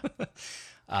it. Yeah.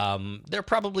 They're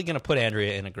probably going to put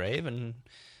Andrea in a grave, and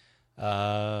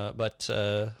but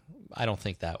I don't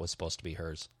think that was supposed to be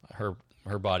hers. Her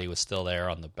body was still there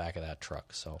on the back of that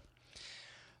truck, so...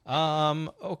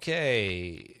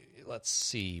 Okay, let's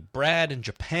see. Brad in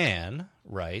Japan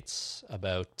writes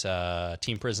about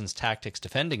Team Prison's tactics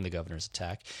defending the governor's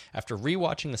attack. After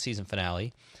rewatching the season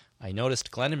finale, I noticed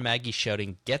Glenn and Maggie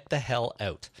shouting, "Get the hell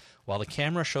out," while the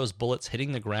camera shows bullets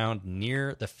hitting the ground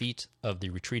near the feet of the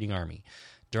retreating army.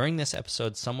 During this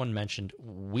episode, someone mentioned,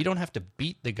 "We don't have to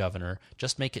beat the governor,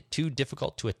 just make it too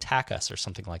difficult to attack us," or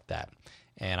something like that.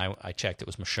 And I checked, it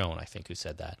was Michonne, I think, who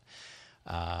said that.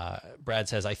 Brad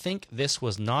says, I think this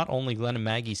was not only Glenn and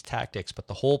Maggie's tactics, but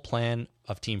the whole plan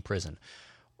of Team Prison.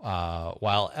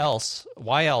 Why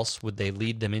else would they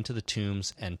lead them into the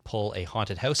tombs and pull a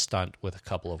haunted house stunt with a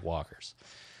couple of walkers?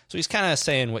 So he's kind of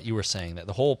saying what you were saying, that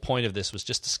the whole point of this was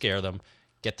just to scare them,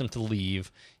 get them to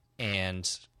leave, and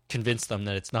convince them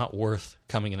that it's not worth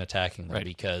coming and attacking them, right?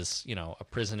 Because, you know, a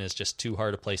prison is just too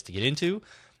hard a place to get into,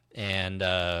 and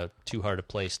too hard a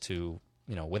place to,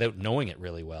 you know, without knowing it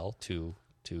really well, to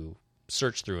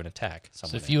search through and attack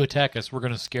someone. So if you attack us, we're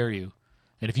going to scare you.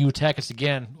 And if you attack us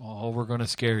again, we're going to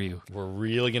scare you. We're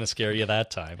really going to scare you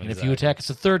that time. And if you attack us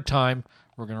a third time,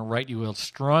 we're going to write you a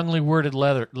strongly worded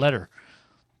letter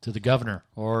to the governor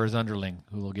or his underling,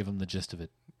 who will give him the gist of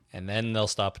it. And then they'll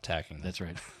stop attacking them. That's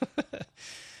right.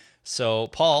 So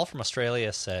Paul from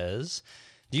Australia says,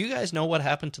 do you guys know what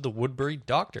happened to the Woodbury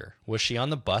doctor? Was she on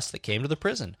the bus that came to the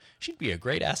prison? She'd be a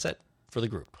great asset for the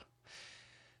group.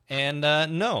 And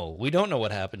no, we don't know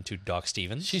what happened to Doc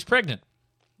Stevens. She's pregnant.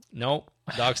 No,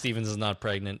 Doc Stevens is not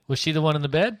pregnant. Was she the one in the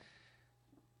bed?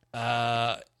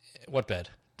 What bed?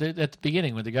 At the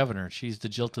beginning with the governor. She's the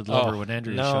jilted lover when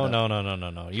Andrea showed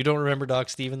up. No. You don't remember Doc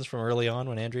Stevens from early on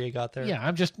when Andrea got there? Yeah,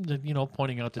 I'm just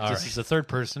pointing out that this is the third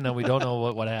person and we don't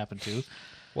know what happened to.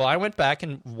 Well, I went back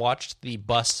and watched the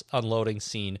bus unloading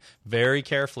scene very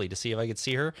carefully to see if I could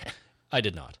see her. I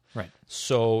did not. Right.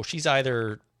 So she's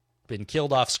either been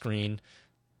killed off screen,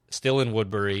 still in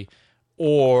Woodbury,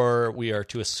 or we are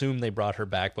to assume they brought her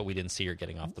back, but we didn't see her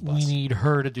getting off the bus. We need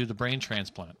her to do the brain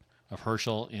transplant of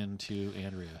Herschel into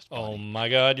Andrea's body. Oh my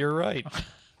God, you're right.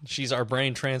 She's our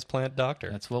brain transplant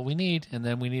doctor. That's what we need. And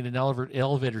then we need an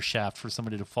elevator shaft for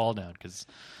somebody to fall down, because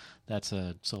that's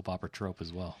a soap opera trope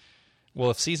as well. Well,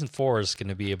 if season 4 is going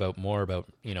to be more about,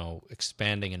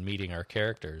 expanding and meeting our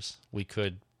characters, we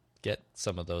could get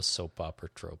some of those soap opera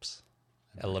tropes.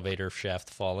 Elevator shaft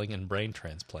falling and brain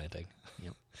transplanting.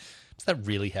 Yep. Does that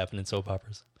really happen in soap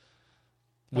operas?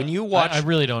 When you watch, I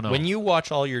really don't know. When you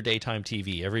watch all your daytime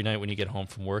TV every night when you get home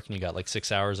from work and you got like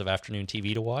 6 hours of afternoon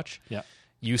TV to watch, yeah,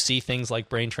 you see things like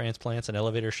brain transplants and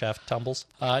elevator shaft tumbles?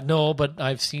 No, but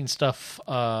I've seen stuff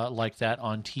like that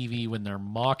on TV when they're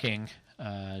mocking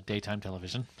daytime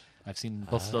television. I've seen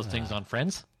both of those things on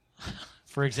Friends.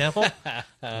 for example.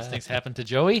 Those things happened to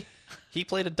Joey. He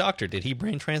played a doctor. Did he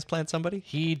brain transplant somebody?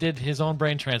 He did his own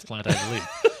brain transplant, I believe.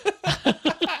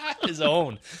 His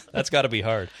own. That's got to be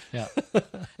hard. Yeah.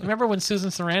 Remember when Susan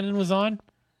Sarandon was on?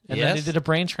 And then they did a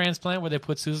brain transplant where they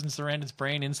put Susan Sarandon's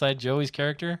brain inside Joey's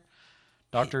character?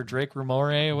 Dr. Drake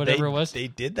Ramore, whatever it was. They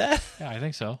did that? Yeah, I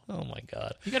think so. Oh, my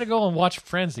God. You got to go and watch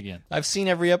Friends again. I've seen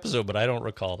every episode, but I don't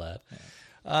recall that.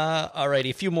 All righty,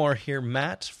 a few more here.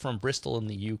 Matt from Bristol in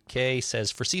the UK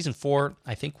says, for season 4,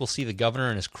 I think we'll see the governor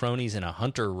and his cronies in a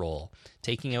hunter role,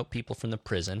 taking out people from the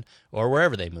prison or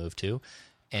wherever they move to,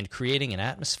 and creating an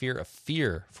atmosphere of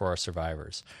fear for our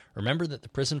survivors. Remember that the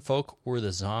prison folk were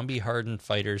the zombie-hardened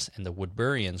fighters and the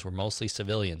Woodburyans were mostly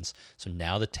civilians, so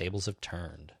now the tables have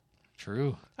turned.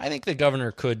 True. I think the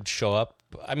governor could show up.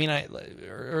 I mean,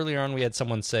 earlier on we had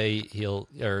someone say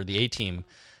the A-Team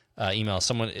email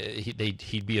someone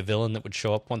he'd be a villain that would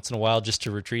show up once in a while just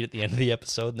to retreat at the end of the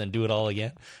episode and then do it all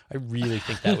again. I really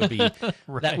think that would be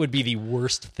Right. that would be the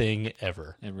worst thing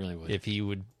ever. It really would. If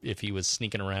he was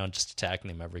sneaking around just attacking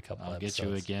them every couple I'll episodes. get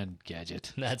you again,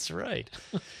 Gadget. That's right.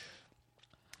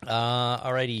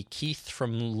 Alrighty, Keith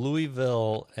from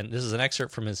Louisville, and this is an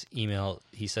excerpt from his email.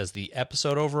 He says, the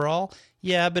episode overall,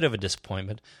 yeah, a bit of a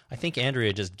disappointment. I think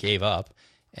Andrea just gave up,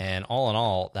 and all in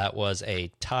all, that was a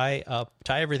tie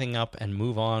everything up and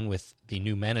move on with the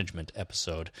new management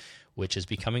episode, which is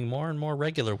becoming more and more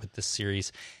regular with this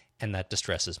series, and that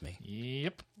distresses me.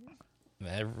 Yep.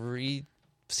 Every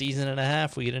season and a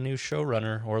half, we get a new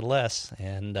showrunner or less,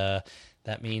 and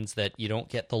that means that you don't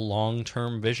get the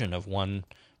long-term vision of one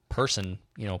person,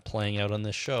 playing out on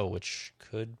this show, which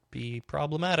could be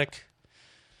problematic.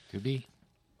 Could be.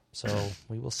 So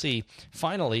we will see.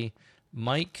 Finally,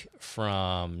 Mike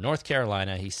from North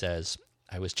Carolina, he says,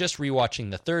 I was just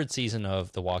rewatching the 3rd season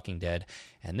of The Walking Dead,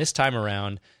 and this time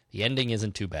around, the ending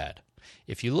isn't too bad.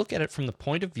 If you look at it from the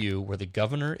point of view where the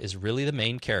governor is really the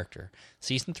main character,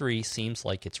 Season 3 seems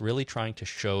like it's really trying to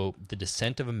show the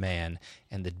descent of a man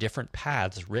and the different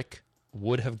paths Rick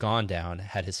would have gone down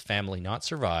had his family not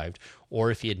survived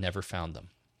or if he had never found them.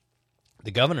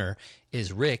 The governor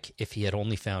is Rick if he had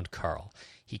only found Carl.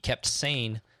 He kept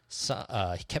sane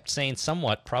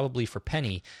somewhat, probably for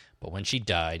Penny, but when she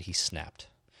died, he snapped.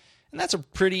 And that's a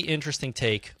pretty interesting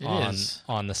take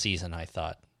on the season, I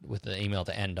thought, with the email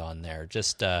to end on there.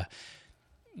 Just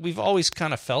we've always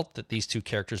kind of felt that these two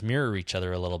characters mirror each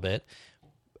other a little bit,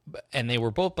 and they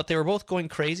were both going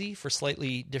crazy for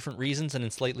slightly different reasons and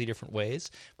in slightly different ways.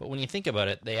 But when you think about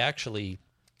it, they actually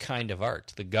kind of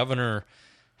aren't. The governor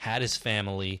had his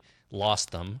family,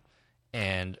 lost them,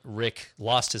 and Rick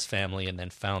lost his family and then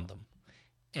found them.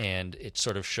 And it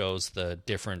sort of shows the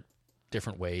different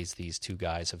ways these two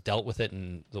guys have dealt with it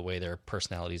and the way their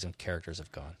personalities and characters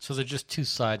have gone. So they're just two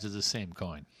sides of the same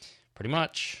coin. Pretty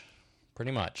much.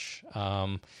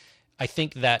 I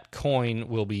think that coin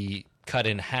will be cut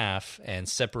in half and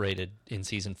separated in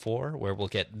season 4, where we'll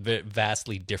get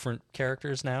vastly different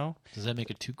characters now. Does that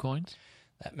make it 2 coins?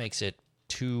 That makes it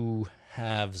 2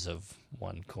 halves of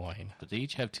one coin. But they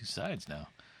each have 2 sides now.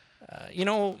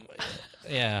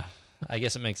 Yeah, I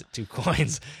guess it makes it 2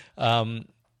 coins.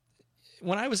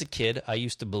 When I was a kid, I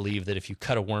used to believe that if you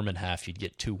cut a worm in half, you'd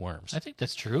get 2 worms. I think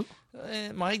that's true.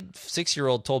 My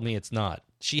 6-year-old told me it's not.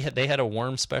 They had a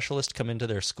worm specialist come into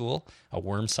their school, a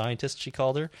worm scientist, she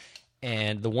called her,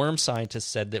 and the worm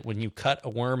scientist said that when you cut a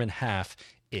worm in half,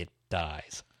 it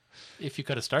dies. If you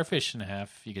cut a starfish in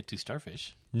half, you get 2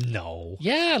 starfish. No.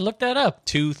 Yeah, look that up.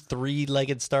 2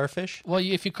 3-legged starfish? Well,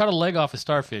 if you cut a leg off a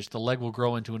starfish, the leg will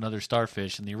grow into another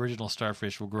starfish, and the original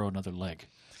starfish will grow another leg.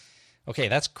 Okay,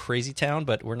 that's crazy town,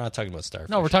 but we're not talking about starfish.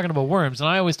 No, we're talking about worms, and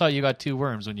I always thought you got 2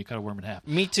 worms when you cut a worm in half.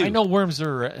 Me too. I know worms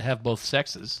have both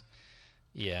sexes.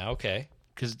 Yeah, okay.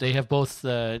 Because they have both,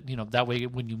 that way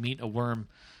when you meet a worm,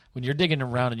 when you're digging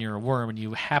around and you're a worm and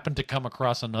you happen to come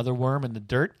across another worm in the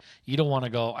dirt, you don't want to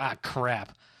go,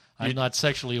 crap, I'm not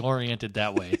sexually oriented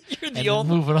that way.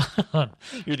 Moving on.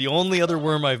 You're the only other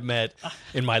worm I've met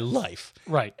in my life.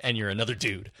 Right. And you're another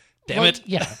dude. Damn it.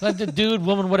 Yeah, dude,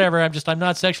 woman, whatever, I'm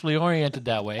not sexually oriented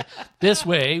that way. This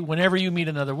way, whenever you meet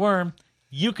another worm,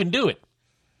 you can do it.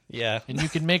 Yeah. And you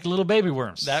can make little baby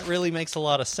worms. That really makes a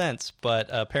lot of sense, but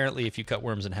apparently if you cut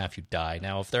worms in half, you die.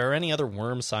 Now, if there are any other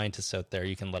worm scientists out there,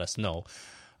 you can let us know.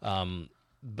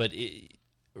 But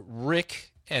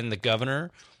Rick and the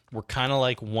governor were kind of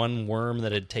like one worm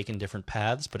that had taken different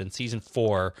paths, but in season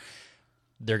 4,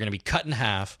 they're going to be cut in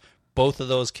half. Both of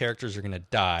those characters are going to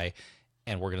die,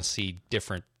 and we're going to see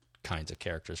different kinds of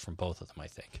characters from both of them, I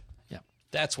think. Yeah.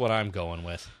 That's what I'm going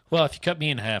with. Well, if you cut me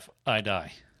in half, I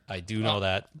die. I do know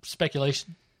that.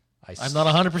 Speculation. I'm not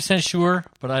 100% sure,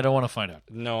 but I don't want to find out.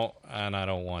 No, and I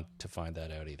don't want to find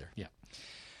that out either. Yeah.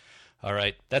 All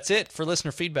right. That's it for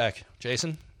listener feedback,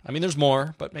 Jason. I mean, there's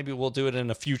more, but maybe we'll do it in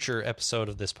a future episode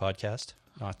of this podcast.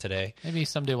 Not today. Maybe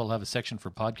someday we'll have a section for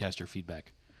podcaster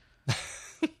feedback.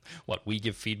 What, we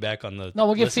give feedback on the No,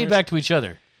 we'll give listeners? feedback to each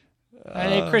other.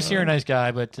 Hey, Chris, you're a nice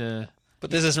guy, but But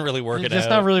this isn't really working out. it's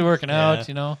not really working Yeah. out,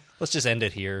 you know. Let's just end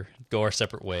it here. Go our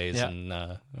separate ways. Yeah.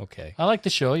 And okay. I like the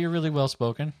show. You're really well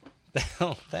spoken.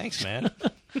 Oh, thanks, man.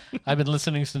 I've been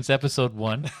listening since episode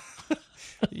 1.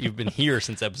 You've been here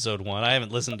since episode 1. I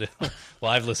haven't listened to.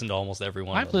 Well, I've listened to almost every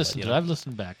one. I've of them, listened. but, you know. I've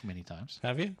listened back many times.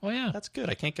 Have you? Oh yeah, That's good.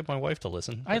 I can't get my wife to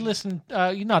listen. I listen.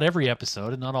 Not every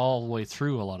episode, and not all the way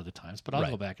through a lot of the times, but I'll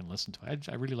Right. go back and listen to it.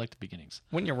 I really like the beginnings.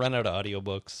 When you run out of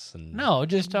audiobooks and No,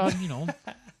 just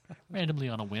randomly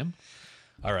on a whim.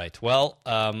 All right. Well,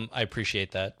 I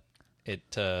appreciate that.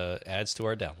 It adds to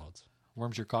our downloads.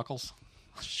 Warms your cockles.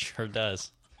 Sure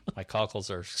does. My cockles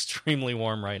are extremely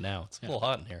warm right now. It's a little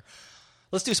hot in here.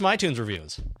 Let's do some iTunes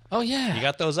reviews. Oh yeah, You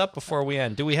got those up before we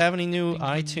end. Do we have any new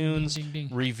iTunes ding, ding.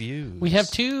 reviews? We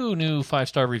have 2 new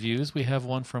 5-star reviews. We have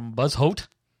one from Buzz Hote.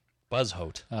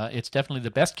 Buzzhote. It's definitely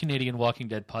the best Canadian Walking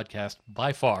Dead podcast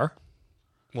by far.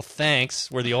 Well, thanks.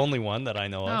 We're the only one that I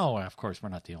know of. No, of course we're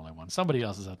not the only one. Somebody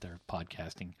else is out there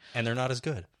podcasting. And they're not as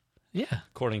good, Yeah,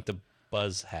 according to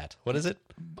Buzzhat. What is it?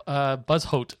 Buzz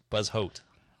Hote. Buzzhote.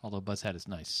 Although Buzzhat is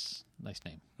nice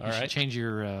name. All You should right. change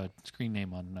your screen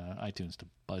name on iTunes to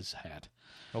Buzzhat.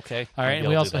 Okay. All right, Maybe and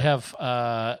we I'll also do that.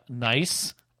 have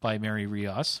Nice by Mary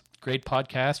Rios. Great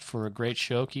podcast for a great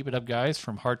show. Keep it up, guys.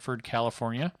 From Hartford,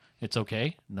 California. It's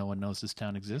okay. No one knows this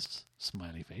town exists.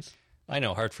 Smiley face. I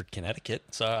know Hartford, Connecticut.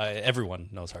 So everyone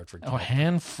knows Hartford. Oh,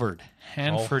 Hanford.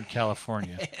 Hanford,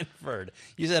 California. Hanford.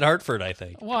 You said Hartford, I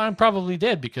think. Well, I'm probably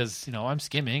dead because, I'm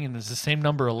skimming and there's the same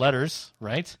number of letters,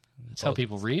 right? That's how Well,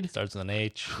 people read. Starts with an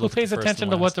H. Who Look at the pays first attention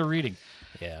and to what last. they're reading?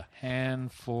 Yeah.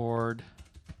 Hanford,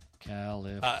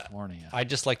 California. I'd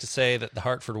just like to say that the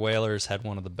Hartford Whalers had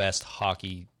one of the best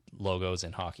hockey logos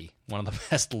in hockey. One of the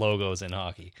best logos in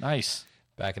hockey Nice.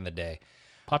 back in the day.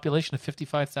 Population of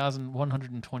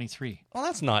 55,123. Well,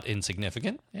 that's not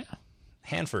insignificant. Yeah.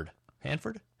 Hanford.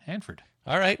 Hanford? Hanford.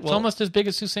 All right. It's Well, almost as big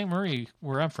as Sault Ste. Marie,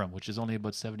 where I'm from, which is only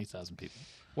about 70,000 people.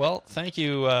 well, thank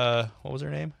you. What was her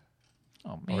name?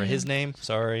 Oh, man. Or his name?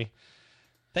 Sorry.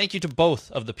 Thank you to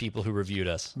both of the people who reviewed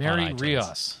us. Mary on iTunes.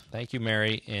 Rios, Thank you,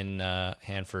 Mary, in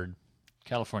Hanford,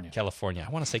 California. California.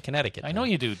 I want to say Connecticut. I know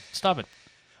you do. Stop it.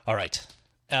 All right.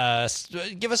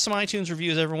 Give us some iTunes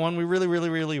reviews, everyone. We really, really,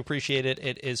 really appreciate it.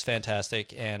 It is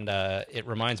fantastic, and it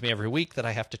reminds me every week that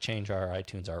I have to change our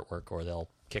iTunes artwork, or they'll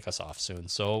kick us off soon.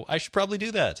 So I should probably do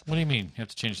that. What do you mean? You have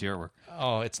to change the artwork.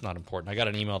 Oh, it's not important. I got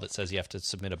an email that says you have to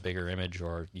submit a bigger image,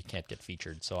 or you can't get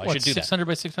featured. So I What, should do 600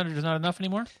 by 600 is not enough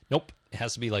anymore? that. Nope, it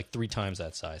has to be like 3 times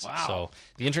that size. Wow. So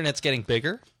the internet's getting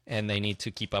bigger, and they need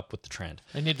to keep up with the trend.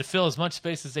 They need to fill as much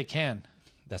space as they can.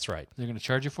 That's right. They're going to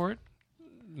charge you for it?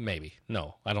 Maybe.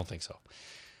 No, I don't think so.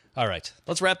 All right,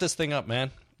 let's wrap this thing up,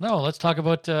 man. No, let's talk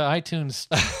about iTunes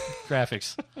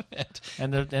graphics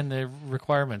and the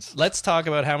requirements. Let's talk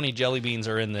about how many jelly beans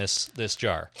are in this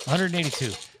jar.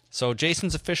 182 So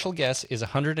Jason's official guess is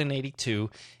 182,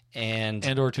 and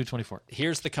and or 224.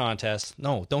 here's the contest.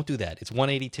 No, don't do that. It's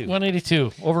 182.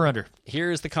 182 over under.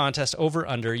 Here's the contest over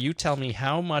under. You tell me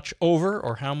how much over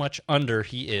or how much under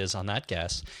he is on that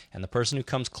guess, and the person who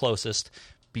comes closest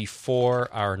before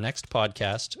our next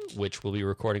podcast, which we'll be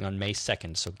recording on May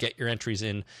 2nd. So get your entries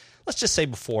in, let's just say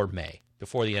before May,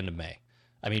 before the end of May.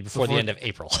 I mean, before the end of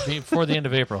April. Before the end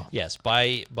of April. Yes,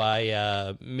 by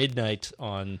midnight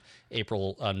on May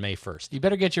 1st. You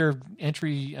better get your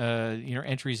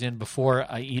entries in before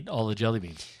I eat all the jelly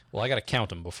beans. Well, I got to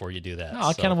count them before you do that. No,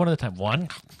 I'll count them one at a time. 1,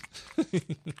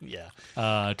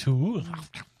 Yeah, 2.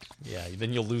 yeah.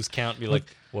 Then you'll lose count. And be like,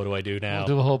 what do I do now? We'll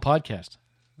do a whole podcast.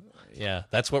 Yeah,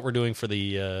 that's what we're doing for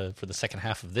the second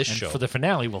half of this And show. for the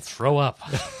finale, we'll throw up.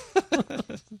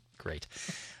 Great.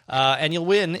 And you'll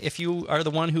win if you are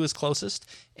the one who is closest.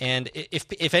 And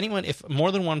if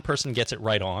more than one person gets it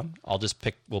right on,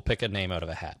 we'll pick a name out of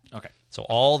a hat. Okay. So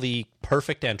all the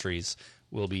perfect entries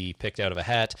will be picked out of a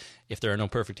hat. If there are no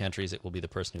perfect entries, it will be the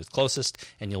person who's closest,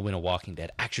 and you'll win a Walking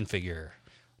Dead action figure.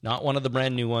 Not one of the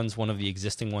brand new ones, one of the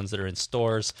existing ones that are in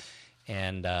stores.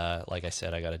 And like I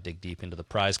said, I got to dig deep into the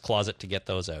prize closet to get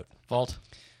those out. Vault.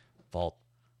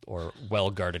 Or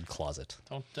well-guarded closet.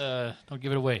 Don't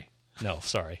give it away. No,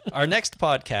 sorry. Our next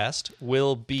podcast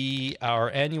will be our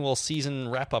annual season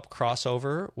wrap-up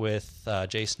crossover with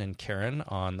Jason and Karen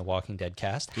on the Walking Dead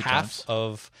cast. Good Half times.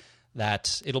 of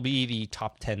that it'll be the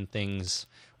top 10 things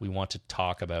we want to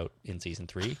talk about in season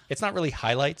 3. It's not really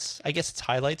highlights. I guess it's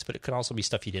highlights, but it could also be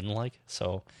stuff you didn't like.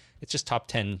 So it's just top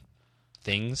 10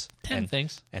 things. 10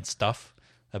 things. And stuff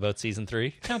about season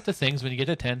 3. Count the things. When you get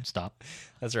to 10, stop.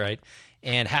 That's right.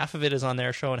 And half of it is on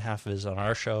their show and half of it is on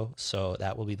our show. So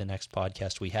that will be the next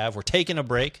podcast we have. We're taking a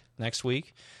break next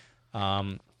week.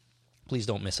 Please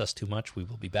don't miss us too much. We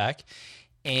will be back.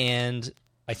 And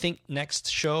I think next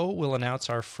show we'll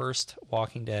announce our first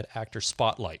Walking Dead actor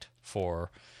spotlight for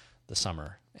the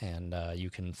summer. And you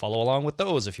can follow along with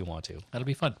those if you want to. That'll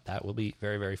be fun. That will be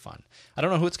very, very fun. I don't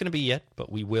know who it's going to be yet,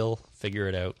 but we will figure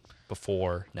it out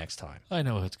before next time. I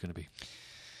know who it's going to be.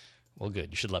 Well, good.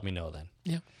 You should let me know then.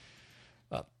 Yeah.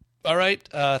 All right.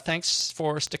 Thanks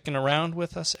for sticking around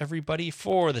with us, everybody,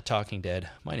 for The Talking Dead.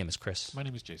 My name is Chris. My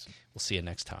name is Jason. We'll see you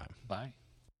next time. Bye.